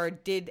or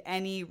did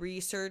any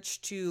research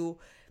to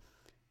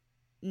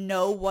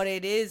know what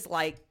it is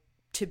like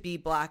to be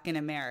black in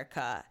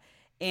America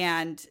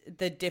and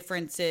the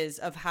differences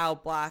of how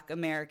black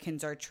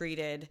Americans are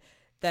treated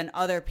than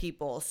other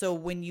people. So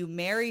when you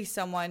marry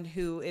someone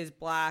who is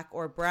black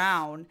or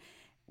brown,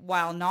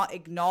 while not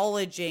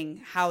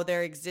acknowledging how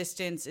their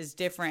existence is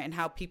different and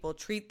how people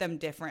treat them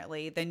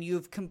differently, then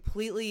you've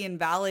completely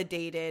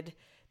invalidated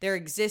their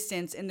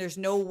existence, and there's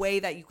no way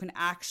that you can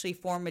actually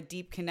form a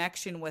deep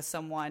connection with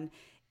someone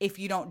if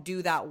you don't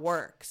do that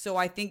work. So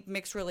I think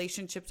mixed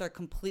relationships are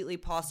completely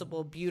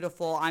possible,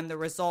 beautiful. I'm the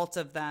result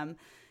of them.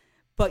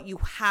 But you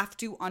have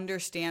to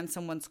understand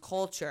someone's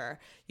culture.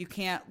 You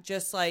can't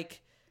just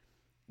like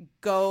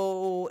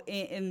go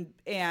in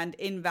and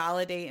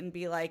invalidate and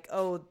be like,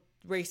 oh,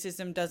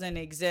 racism doesn't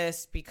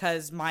exist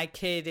because my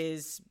kid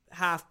is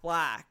half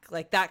black.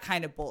 Like that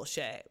kind of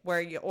bullshit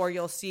or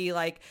you'll see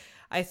like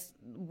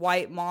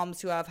white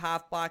moms who have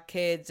half black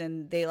kids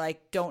and they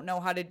like don't know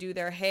how to do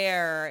their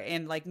hair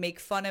and like make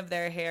fun of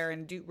their hair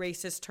and do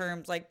racist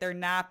terms like they're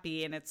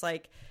nappy. And it's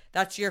like,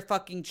 that's your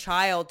fucking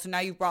child. So now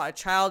you brought a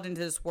child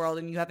into this world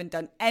and you haven't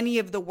done any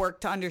of the work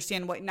to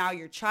understand what now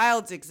your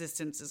child's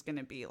existence is going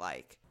to be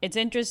like. It's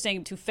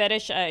interesting to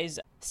fetishize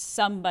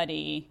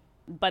somebody,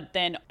 but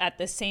then at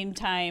the same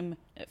time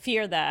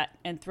fear that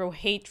and throw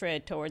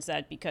hatred towards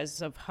that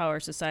because of how our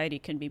society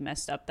can be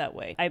messed up that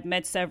way. I've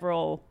met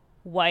several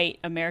white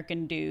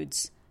American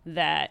dudes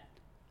that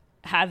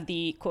have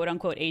the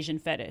quote-unquote Asian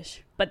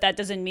fetish, but that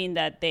doesn't mean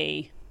that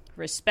they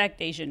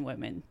respect Asian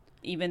women,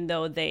 even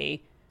though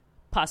they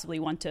possibly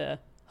want to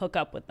hook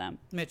up with them.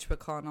 Mitch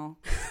McConnell.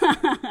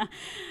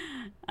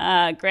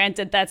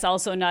 Granted, that's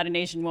also not an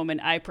Asian woman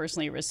I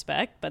personally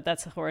respect, but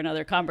that's for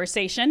another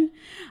conversation.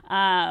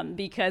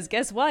 Because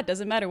guess what?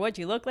 Doesn't matter what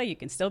you look like, you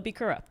can still be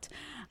corrupt.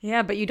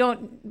 Yeah, but you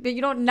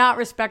don't not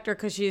respect her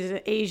because she's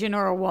Asian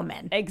or a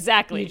woman.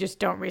 Exactly. You just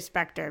don't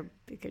respect her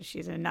because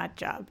she's a nut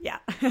job. Yeah.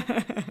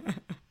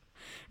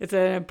 It's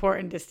an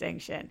important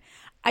distinction.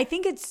 I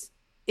think it's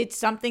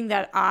something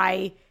that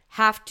I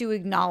have to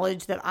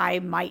acknowledge that I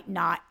might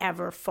not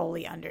ever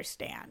fully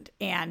understand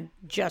and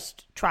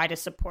just try to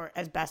support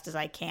as best as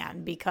I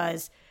can,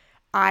 because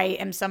I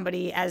am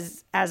somebody,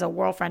 as a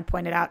girlfriend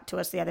pointed out to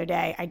us the other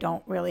day, I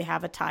don't really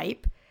have a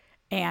type.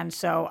 And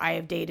so I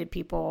have dated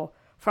people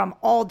from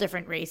all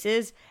different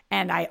races,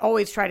 and I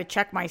always try to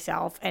check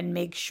myself and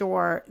make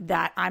sure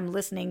that I'm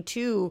listening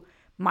to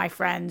my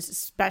friends,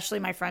 especially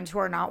my friends who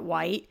are not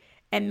white,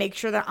 and make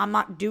sure that I'm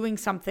not doing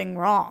something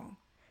wrong.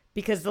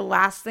 Because the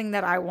last thing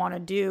that I want to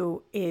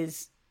do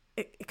is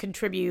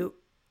contribute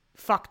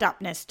fucked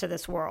upness to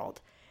this world.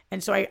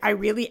 And so I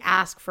really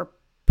ask for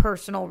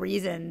personal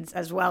reasons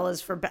as well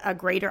as for a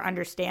greater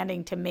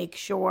understanding to make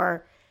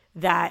sure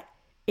that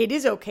it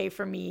is okay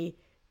for me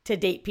to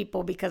date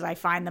people because I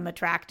find them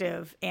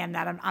attractive and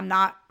that I'm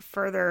not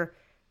further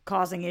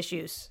causing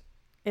issues,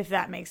 if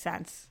that makes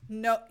sense.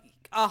 No,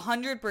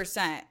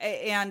 100%.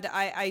 And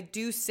I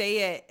do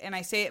say it, and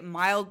I say it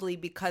mildly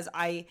because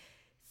I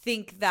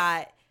think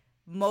that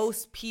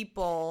most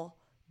people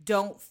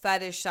don't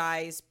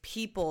fetishize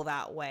people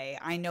that way.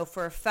 I know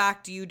for a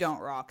fact you don't,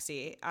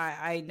 Roxy.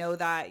 I know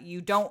that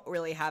you don't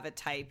really have a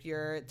type.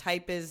 Your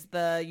type is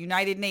the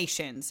United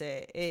Nations.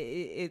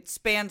 It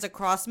spans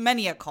across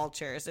many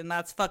cultures, and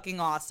that's fucking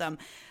awesome.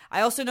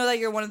 I also know that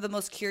you're one of the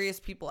most curious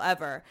people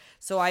ever.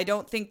 So I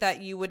don't think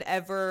that you would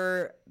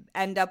ever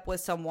end up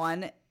with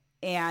someone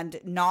and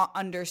not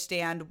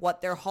understand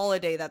what their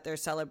holiday that they're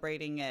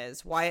celebrating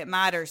is, why it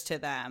matters to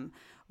them,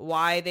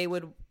 why they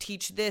would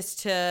teach this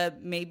to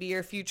maybe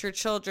your future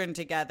children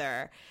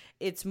together.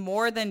 It's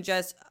more than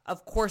just,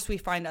 of course, we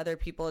find other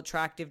people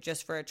attractive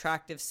just for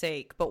attractive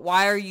sake, but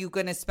why are you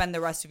going to spend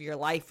the rest of your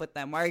life with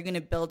them? Why are you going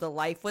to build a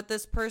life with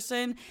this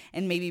person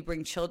and maybe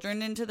bring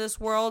children into this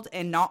world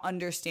and not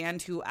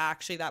understand who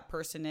actually that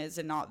person is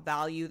and not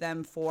value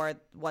them for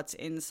what's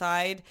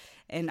inside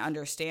and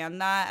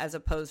understand that as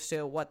opposed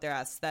to what their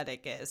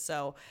aesthetic is?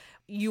 So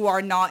you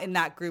are not in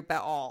that group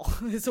at all,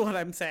 is what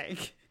I'm saying.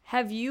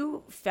 Have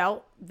you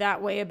felt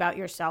that way about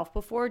yourself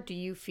before? Do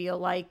you feel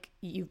like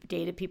you've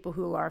dated people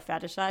who are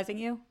fetishizing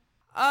you?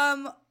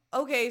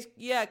 Okay,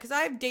 yeah, because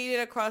I've dated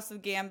across the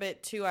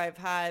gambit too. I've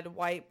had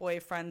white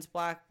boyfriends,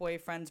 black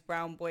boyfriends,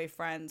 brown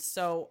boyfriends.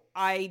 So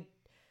I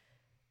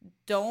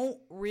don't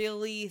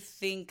really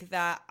think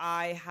that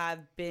I have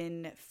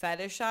been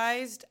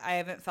fetishized. I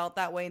haven't felt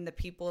that way in the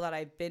people that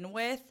I've been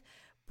with,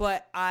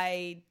 but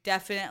I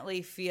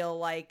definitely feel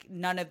like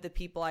none of the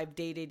people I've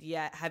dated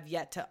yet have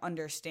yet to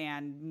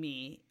understand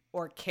me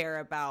or care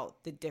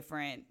about the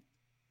different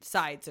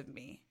sides of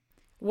me.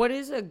 What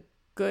is a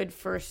good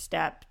first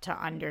step to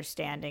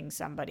understanding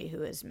somebody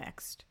who is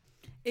mixed?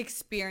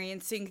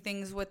 Experiencing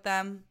things with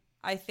them.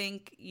 I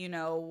think,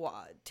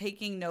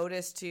 taking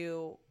notice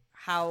to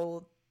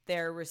how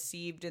they're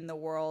received in the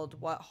world.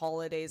 What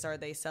holidays are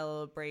they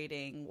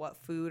celebrating? What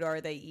food are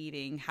they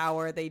eating? How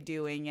are they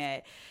doing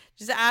it?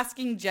 Just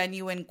asking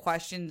genuine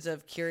questions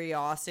of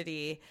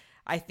curiosity,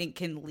 I think,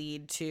 can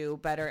lead to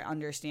better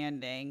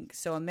understanding.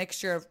 So a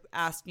mixture of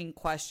asking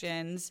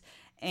questions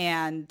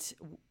and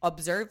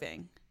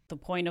observing. The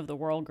point of the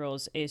World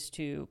Girls is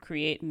to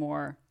create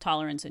more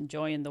tolerance and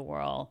joy in the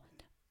world.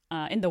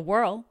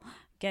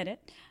 Get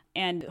it?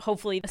 And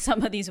hopefully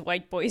some of these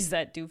white boys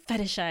that do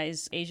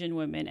fetishize Asian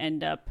women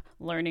end up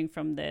learning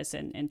from this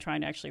and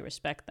trying to actually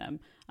respect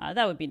them.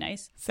 That would be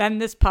nice.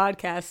 Send this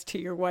podcast to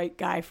your white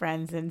guy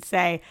friends and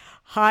say,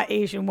 hot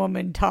Asian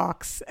woman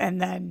talks,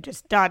 and then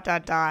just ... See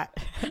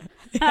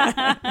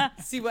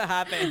what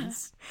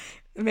happens.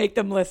 Make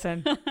them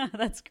listen.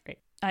 That's great.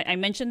 I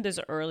mentioned this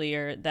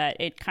earlier that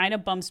it kind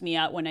of bums me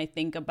out when I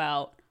think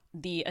about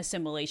the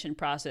assimilation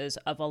process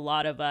of a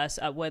lot of us,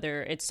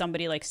 whether it's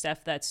somebody like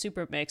Steph that's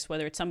super mixed,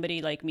 whether it's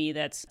somebody like me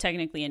that's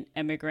technically an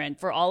immigrant.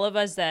 For all of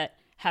us that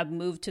have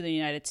moved to the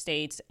United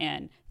States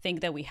and think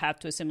that we have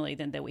to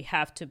assimilate and that we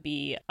have to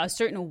be a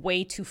certain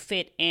way to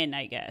fit in,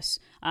 I guess.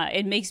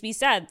 It makes me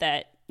sad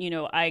that,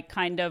 I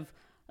kind of,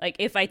 like,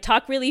 if I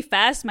talk really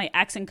fast, my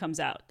accent comes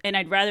out. And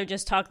I'd rather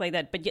just talk like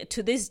that. But yet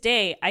to this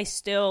day, I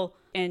still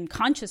am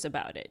conscious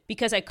about it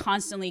because I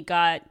constantly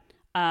got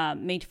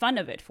made fun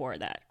of it for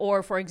that.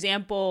 Or, for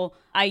example,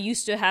 I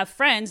used to have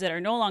friends that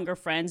are no longer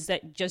friends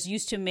that just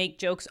used to make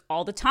jokes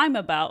all the time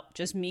about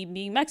just me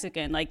being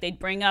Mexican. Like, they'd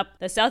bring up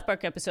the South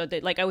Park episode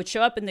that, like, I would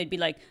show up and they'd be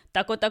like,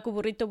 taco, taco,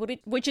 burrito,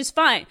 burrito, which is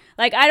fine.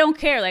 Like, I don't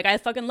care. Like, I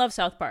fucking love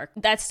South Park.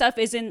 That stuff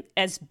isn't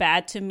as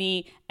bad to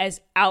me as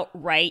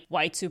outright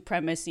white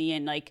supremacy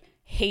and, like,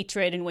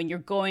 hatred. And when you're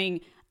going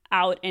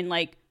out and,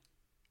 like,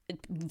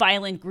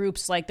 violent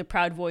groups like the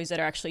Proud Boys that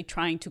are actually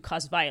trying to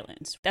cause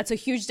violence. That's a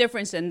huge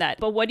difference in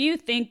that. But what do you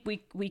think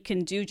we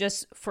can do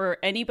just for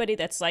anybody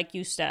that's like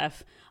you,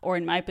 Steph, or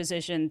in my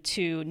position,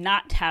 to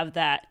not have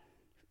that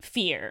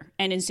fear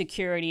and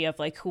insecurity of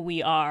like who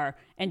we are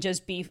and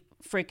just be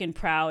freaking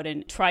proud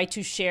and try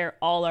to share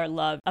all our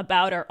love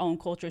about our own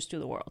cultures to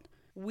the world?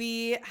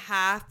 We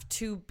have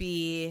to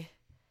be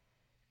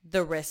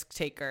the risk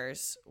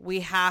takers. We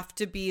have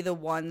to be the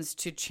ones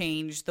to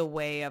change the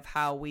way of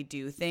how we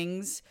do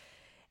things.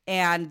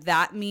 And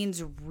that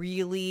means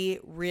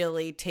really,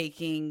 really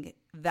taking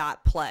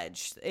that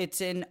pledge. It's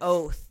an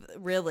oath,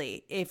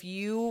 really. If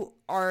you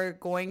are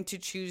going to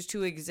choose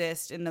to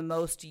exist in the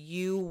most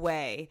you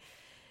way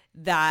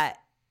that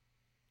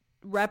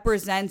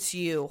represents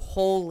you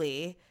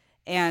wholly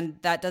and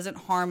that doesn't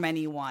harm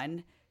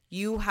anyone,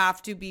 you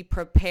have to be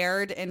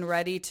prepared and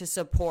ready to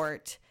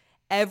support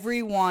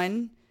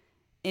everyone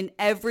in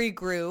every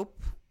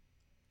group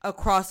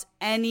across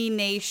any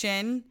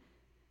nation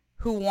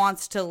who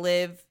wants to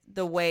live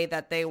the way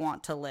that they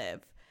want to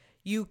live.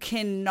 You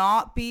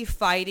cannot be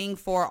fighting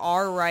for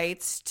our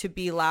rights to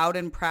be loud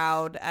and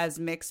proud as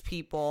mixed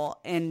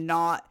people and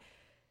not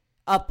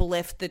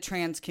uplift the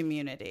trans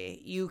community.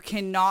 You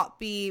cannot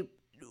be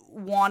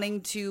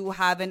wanting to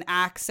have an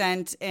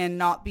accent and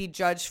not be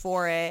judged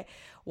for it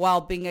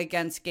while being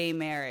against gay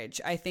marriage.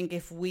 I think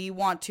if we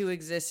want to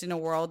exist in a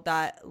world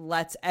that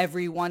lets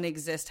everyone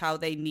exist how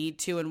they need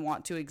to and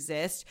want to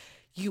exist,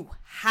 you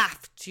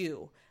have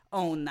to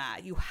own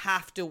that. You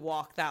have to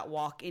walk that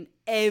walk in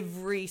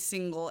every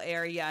single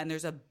area. And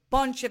there's a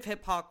bunch of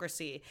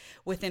hypocrisy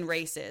within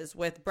races.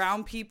 With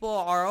brown people,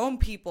 our own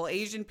people,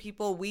 Asian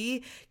people,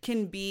 we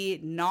can be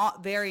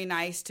not very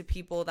nice to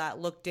people that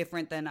look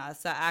different than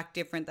us, that act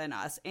different than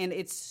us. And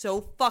it's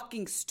so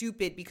fucking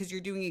stupid because you're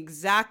doing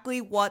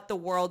exactly what the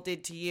world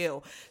did to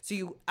you.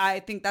 So I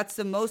think that's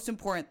the most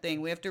important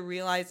thing. We have to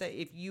realize that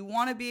if you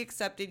want to be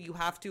accepted, you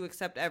have to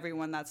accept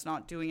everyone that's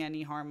not doing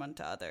any harm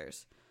unto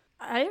others.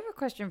 I have a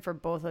question for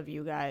both of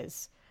you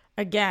guys.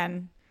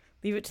 Again,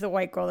 leave it to the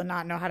white girl to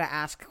not know how to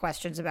ask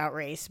questions about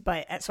race,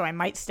 but so I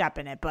might step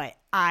in it. But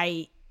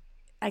I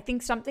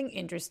think something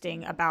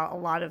interesting about a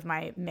lot of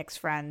my mixed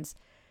friends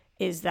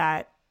is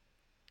that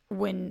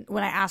when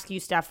I ask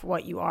you, Steph,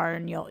 what you are,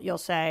 and you'll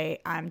say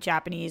I'm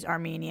Japanese,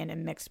 Armenian,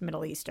 and mixed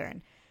Middle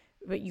Eastern,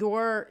 but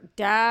your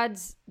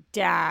dad's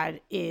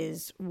dad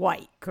is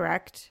white,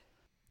 correct?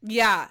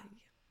 Yeah,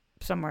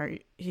 somewhere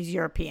he's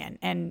European,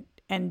 and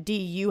And do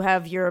you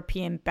have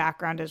European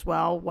background as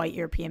well, white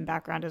European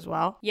background as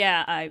well?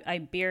 Yeah,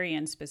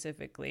 Iberian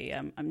specifically.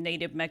 I'm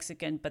native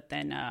Mexican, but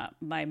then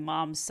my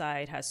mom's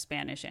side has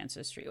Spanish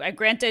ancestry.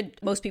 Granted,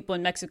 most people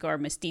in Mexico are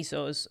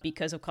mestizos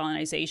because of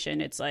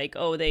colonization. It's like,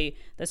 oh, the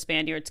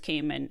Spaniards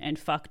came and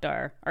fucked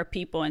our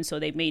people, and so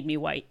they made me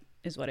white,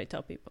 is what I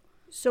tell people.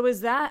 So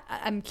is that,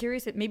 I'm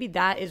curious that maybe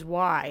that is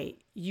why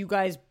you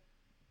guys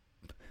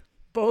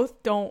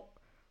both don't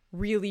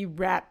really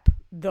rep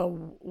the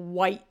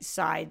white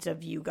sides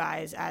of you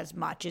guys as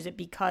much. Is it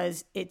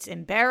because it's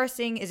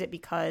embarrassing? Is it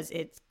because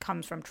it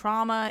comes from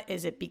trauma?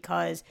 Is it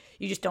because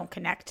you just don't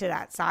connect to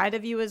that side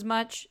of you as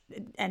much?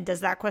 And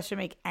does that question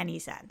make any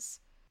sense?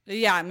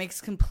 Yeah, it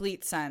makes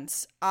complete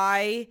sense.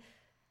 I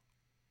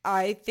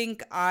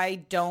think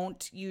I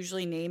don't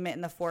usually name it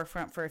in the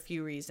forefront for a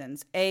few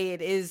reasons. A,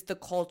 it is the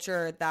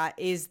culture that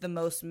is the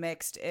most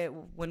mixed.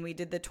 When we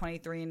did the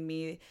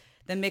 23andMe,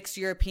 the mixed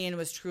European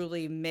was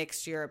truly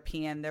mixed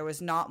European. There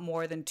was not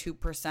more than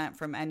 2%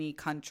 from any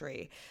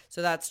country.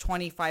 So that's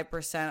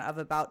 25% of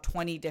about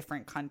 20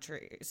 different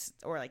countries,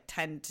 or like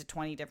 10 to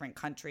 20 different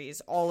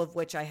countries, all of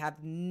which I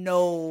have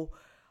no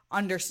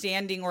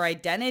understanding or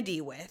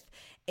identity with.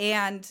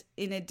 And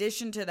in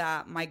addition to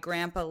that, my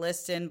grandpa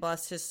Liston,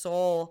 bless his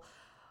soul,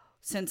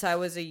 since I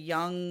was a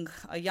young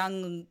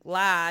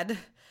lad,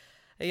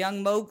 a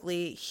young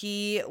Mowgli,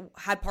 he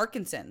had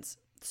Parkinson's.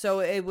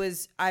 So I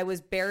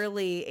was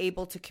barely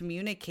able to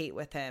communicate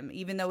with him,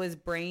 even though his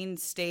brain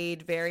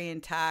stayed very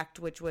intact,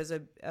 which was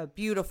a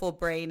beautiful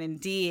brain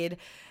indeed.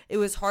 It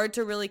was hard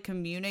to really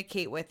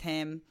communicate with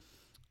him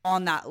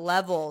on that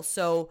level.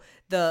 So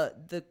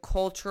the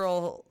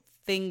cultural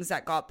things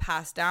that got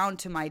passed down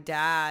to my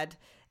dad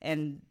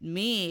and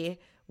me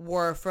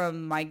were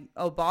from my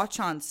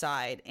Obachan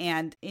side.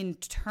 And in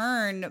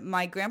turn,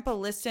 my grandpa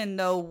Liston,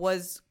 though,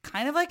 was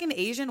kind of like an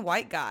Asian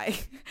white guy.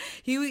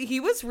 He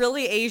was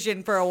really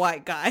Asian for a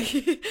white guy.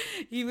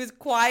 He was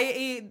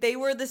quiet. They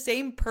were the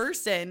same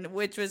person,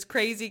 which was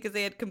crazy because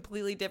they had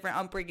completely different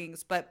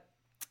upbringings. But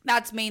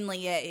that's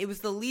mainly it. It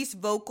was the least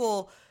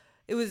vocal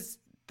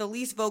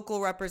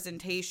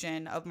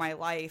representation of my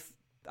life,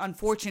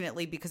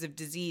 unfortunately, because of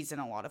disease in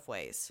a lot of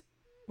ways.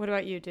 What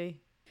about you, Dee?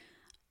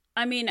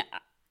 I mean,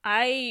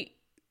 I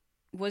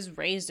was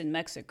raised in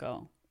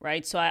Mexico,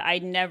 right? So I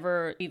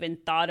never even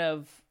thought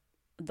of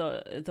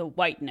the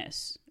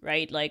whiteness,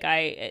 right? Like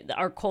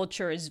our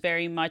culture is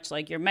very much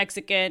like you're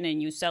Mexican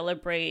and you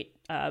celebrate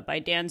by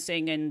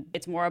dancing, and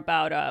it's more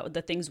about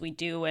the things we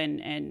do,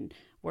 and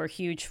we're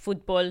huge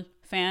football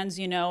fans,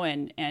 you know,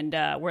 and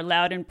we're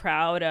loud and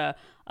proud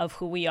of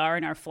who we are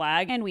and our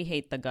flag, and we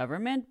hate the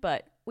government,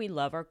 but we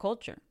love our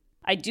culture.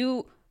 I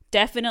do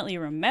definitely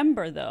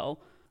remember, though,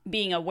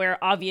 being aware,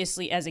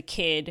 obviously, as a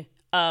kid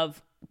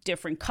of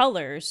different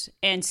colors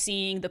and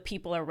seeing the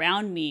people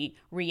around me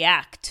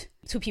react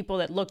to people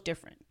that look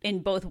different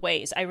in both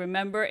ways. I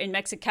remember in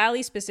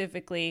Mexicali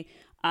specifically,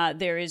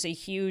 there is a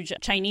huge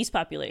Chinese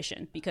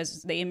population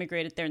because they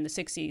immigrated there in the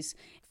 60s.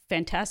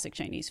 Fantastic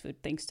Chinese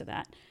food, thanks to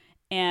that.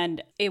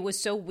 And it was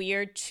so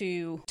weird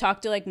to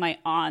talk to like my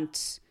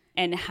aunts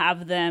and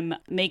have them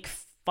make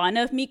fun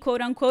of me,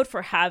 quote unquote,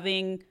 for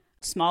having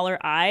smaller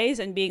eyes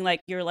and being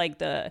like, you're like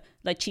the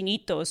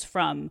chinitos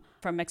from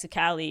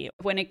Mexicali.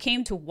 When it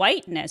came to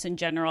whiteness in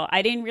general,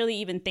 I didn't really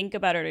even think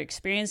about it or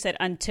experience it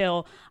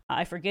until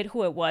I forget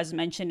who it was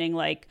mentioning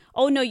like,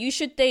 oh no, you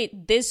should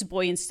date this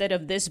boy instead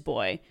of this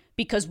boy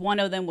because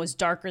one of them was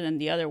darker than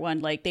the other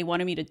one. Like they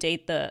wanted me to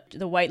date the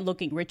white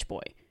looking rich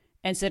boy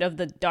instead of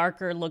the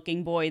darker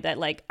looking boy that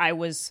like I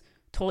was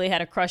totally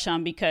had a crush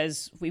on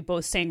because we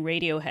both sang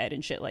Radiohead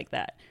and shit like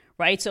that.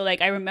 Right. So like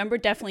I remember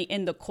definitely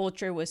in the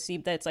culture was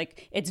seen that it's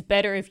like it's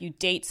better if you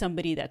date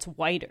somebody that's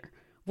whiter,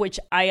 which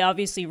I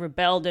obviously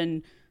rebelled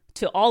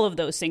to all of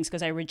those things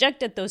because I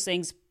rejected those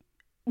things,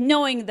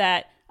 knowing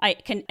that I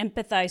can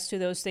empathize to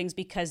those things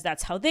because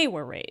that's how they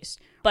were raised.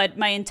 But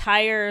my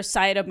entire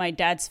side of my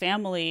dad's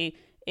family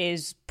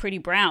is pretty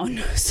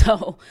brown.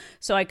 So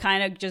I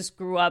kind of just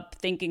grew up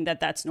thinking that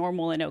that's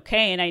normal and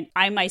okay. And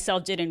I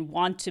myself didn't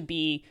want to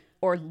be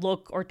or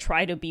look or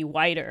try to be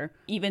whiter,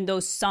 even though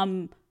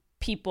some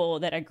people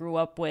that I grew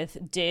up with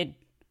did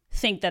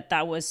think that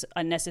that was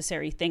a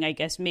necessary thing, I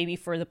guess, maybe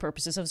for the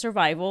purposes of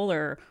survival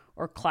or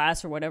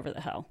class or whatever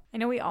the hell. I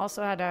know we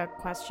also had a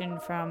question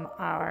from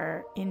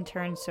our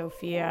intern,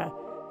 Sophia.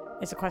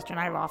 It's a question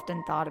I've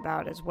often thought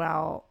about as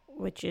well,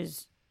 which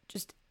is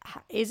just,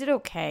 is it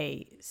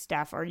okay,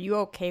 Steph? Are you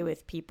okay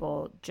with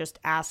people just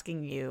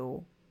asking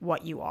you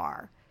what you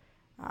are?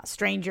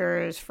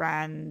 Strangers,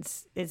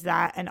 friends, is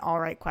that an all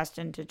right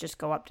question to just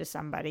go up to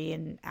somebody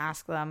and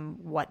ask them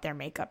what their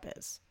makeup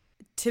is?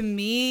 To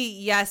me,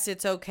 yes,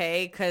 it's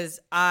okay because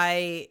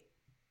I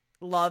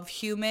love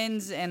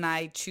humans and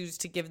I choose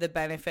to give the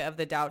benefit of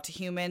the doubt to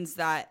humans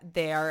that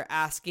they are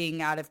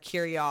asking out of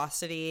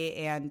curiosity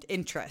and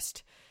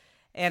interest.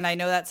 And I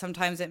know that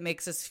sometimes it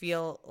makes us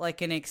feel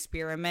like an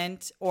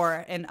experiment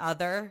or an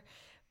other,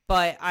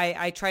 but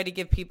I try to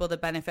give people the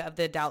benefit of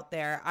the doubt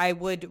there. I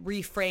would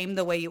reframe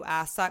the way you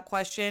ask that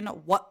question.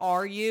 What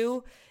are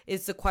you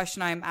is the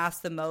question I'm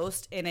asked the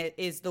most, and it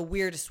is the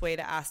weirdest way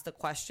to ask the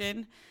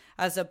question,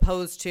 as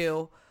opposed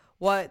to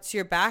what's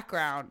your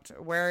background?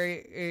 Where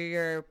are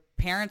your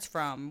parents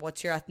from?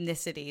 What's your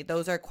ethnicity?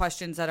 Those are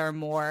questions that are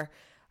more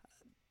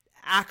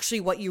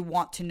actually what you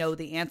want to know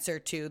the answer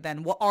to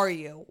than what are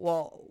you?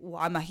 Well,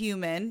 I'm a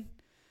human.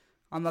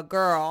 I'm a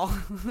girl.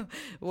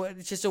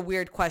 It's just a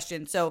weird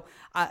question. So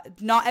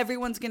not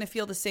everyone's going to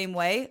feel the same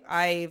way.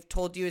 I've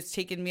told you it's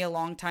taken me a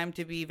long time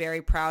to be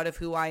very proud of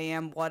who I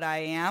am, what I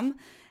am.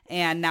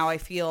 And now I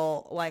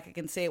feel like I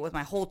can say it with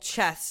my whole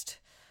chest,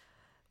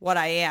 what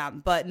I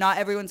am. But not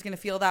everyone's going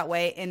to feel that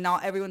way. And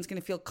not everyone's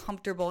going to feel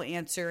comfortable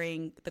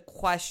answering the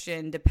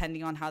question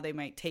depending on how they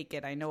might take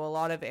it. I know a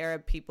lot of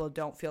Arab people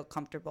don't feel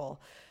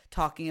comfortable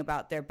talking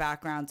about their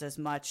backgrounds as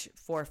much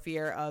for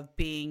fear of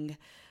being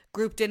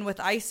grouped in with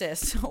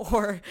ISIS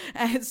or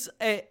as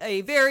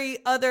a very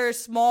other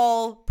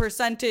small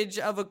percentage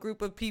of a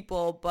group of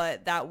people,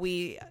 but that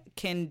we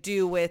can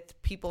do with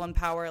people in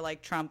power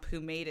like Trump, who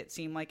made it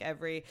seem like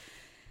every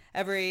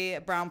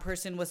brown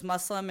person was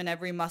Muslim and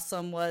every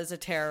Muslim was a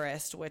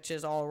terrorist, which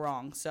is all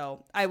wrong.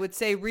 So I would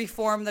say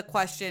reform the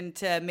question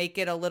to make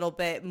it a little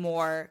bit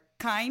more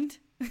kind.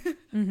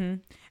 Mm-hmm.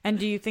 And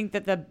do you think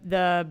that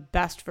the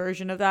best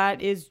version of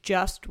that is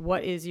just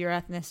what is your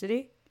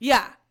ethnicity?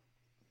 Yeah.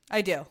 I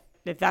do.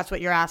 If that's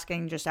what you're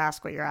asking, just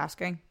ask what you're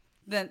asking.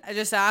 Then I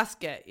just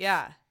ask it.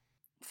 Yeah.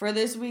 For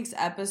this week's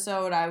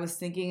episode, I was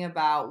thinking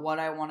about what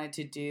I wanted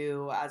to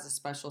do as a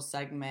special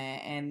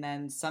segment. And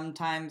then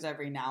sometimes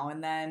every now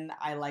and then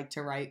I like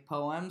to write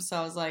poems. So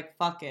I was like,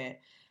 fuck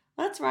it.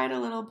 Let's write a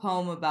little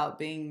poem about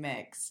being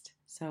mixed.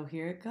 So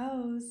here it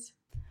goes.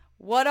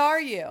 What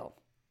are you?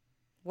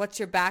 What's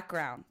your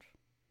background?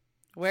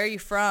 Where are you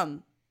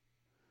from?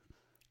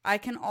 I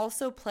can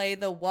also play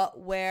the what,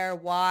 where,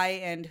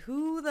 why, and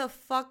who the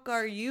fuck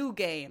are you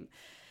game.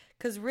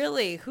 Because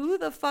really, who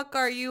the fuck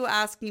are you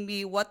asking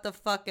me what the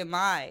fuck am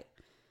I?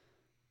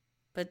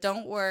 But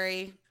don't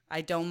worry,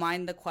 I don't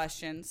mind the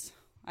questions.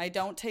 I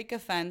don't take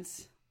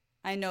offense.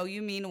 I know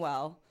you mean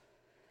well.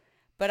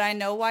 But I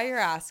know why you're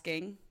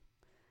asking.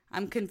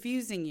 I'm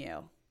confusing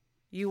you.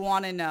 You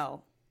want to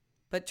know.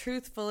 But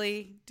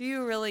truthfully, do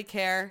you really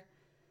care?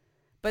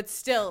 But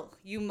still,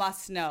 you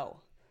must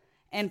know.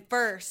 And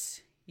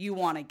first, you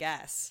want to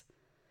guess.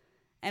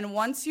 And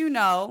once you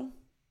know,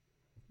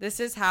 this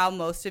is how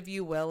most of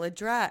you will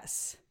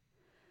address.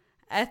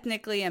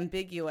 Ethnically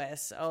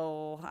ambiguous.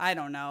 Oh, I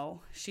don't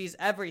know. She's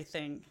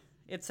everything.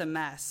 It's a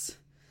mess.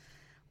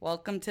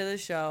 Welcome to the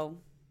show.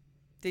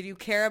 Did you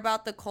care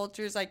about the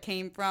cultures I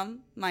came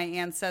from, my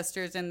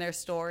ancestors and their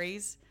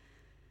stories?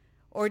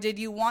 Or did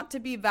you want to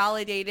be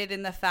validated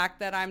in the fact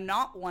that I'm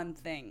not one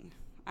thing?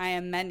 I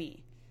am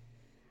many.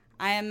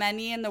 I am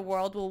many, and the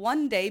world will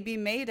one day be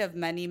made of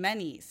many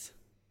manys.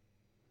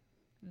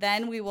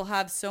 Then we will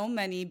have so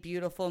many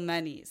beautiful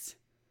manys.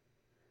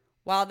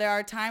 While there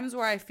are times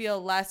where I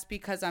feel less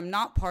because I'm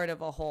not part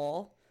of a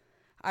whole,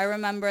 I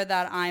remember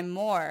that I'm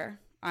more,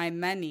 I'm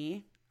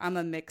many, I'm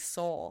a mixed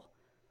soul.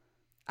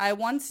 I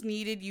once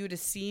needed you to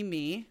see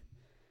me,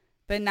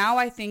 but now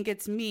I think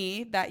it's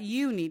me that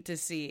you need to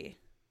see.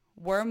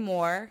 We're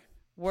more,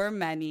 we're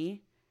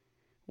many,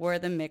 we're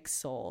the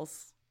mixed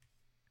souls.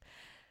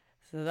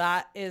 So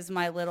that is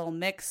my little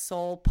mixed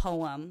soul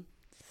poem.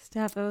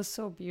 Steph, that was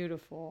so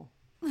beautiful.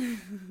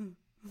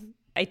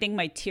 I think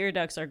my tear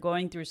ducts are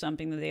going through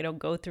something that they don't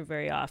go through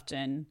very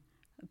often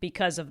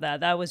because of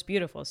that. That was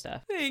beautiful,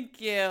 Steph. Thank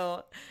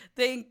you.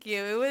 Thank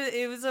you.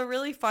 It was a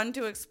really fun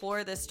to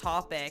explore this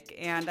topic.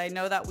 And I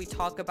know that we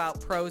talk about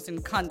pros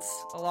and cunts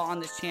a lot on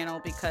this channel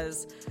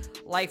because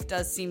life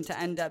does seem to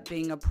end up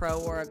being a pro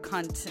or a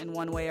cunt in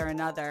one way or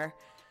another.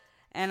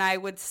 And I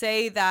would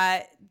say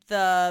that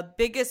the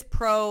biggest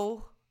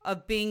pro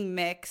of being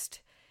mixed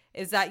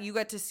is that you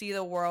get to see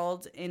the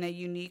world in a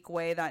unique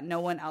way that no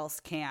one else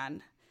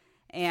can.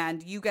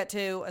 And you get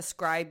to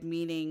ascribe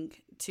meaning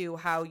to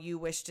how you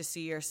wish to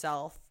see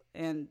yourself.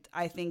 And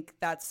I think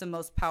that's the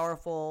most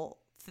powerful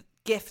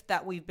gift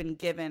that we've been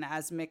given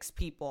as mixed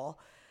people,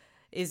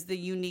 is the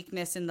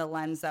uniqueness in the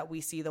lens that we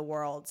see the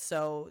world.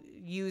 So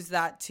use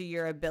that to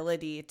your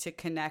ability to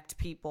connect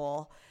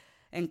people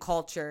and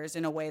cultures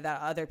in a way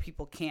that other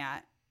people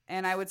can't.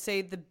 And I would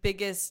say the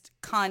biggest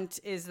cunt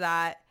is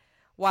that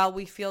while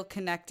we feel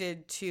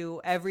connected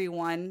to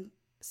everyone,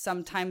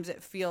 sometimes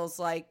it feels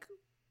like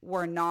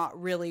we're not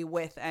really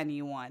with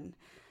anyone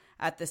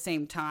at the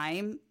same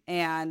time.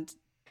 And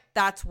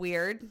that's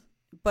weird,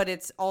 but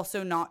it's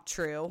also not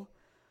true.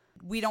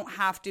 We don't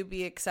have to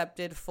be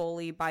accepted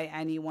fully by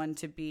anyone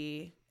to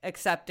be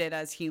accepted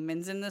as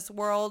humans in this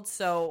world.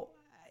 So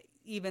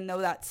even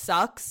though that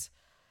sucks,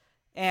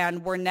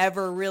 and we're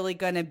never really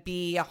going to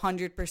be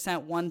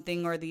 100% one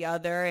thing or the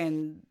other,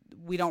 and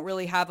we don't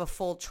really have a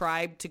full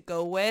tribe to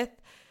go with,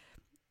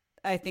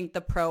 I think the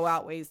pro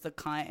outweighs the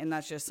con, and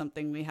that's just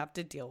something we have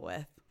to deal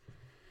with.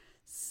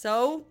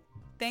 So,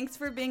 thanks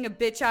for being a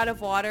bitch out of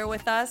water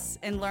with us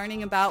and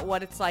learning about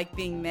what it's like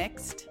being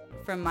mixed.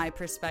 from my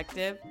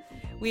perspective.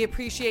 We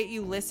appreciate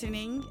you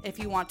listening. If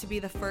you want to be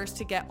the first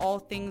to get all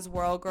things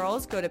Whirl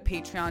Girls, go to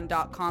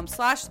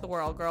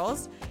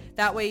patreon.com/thewhirlgirls.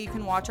 That way you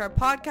can watch our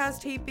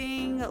podcast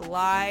taping,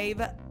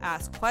 live,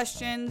 ask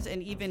questions,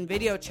 and even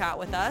video chat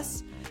with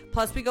us.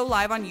 Plus, we go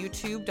live on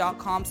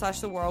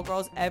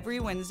youtube.com/thewhirlgirls every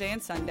Wednesday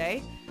and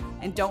Sunday.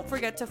 And don't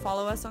forget to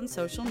follow us on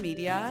social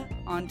media,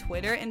 on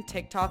Twitter and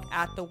TikTok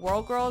at The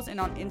Whirl Girls, and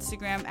on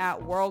Instagram at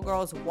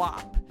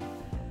WhirlGirlsWAP.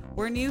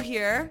 We're new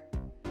here,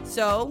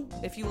 so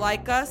if you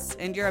like us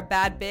and you're a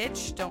bad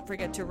bitch, don't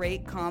forget to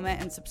rate,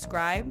 comment, and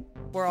subscribe.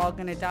 We're all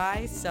gonna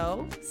die,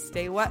 so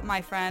stay wet,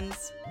 my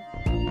friends.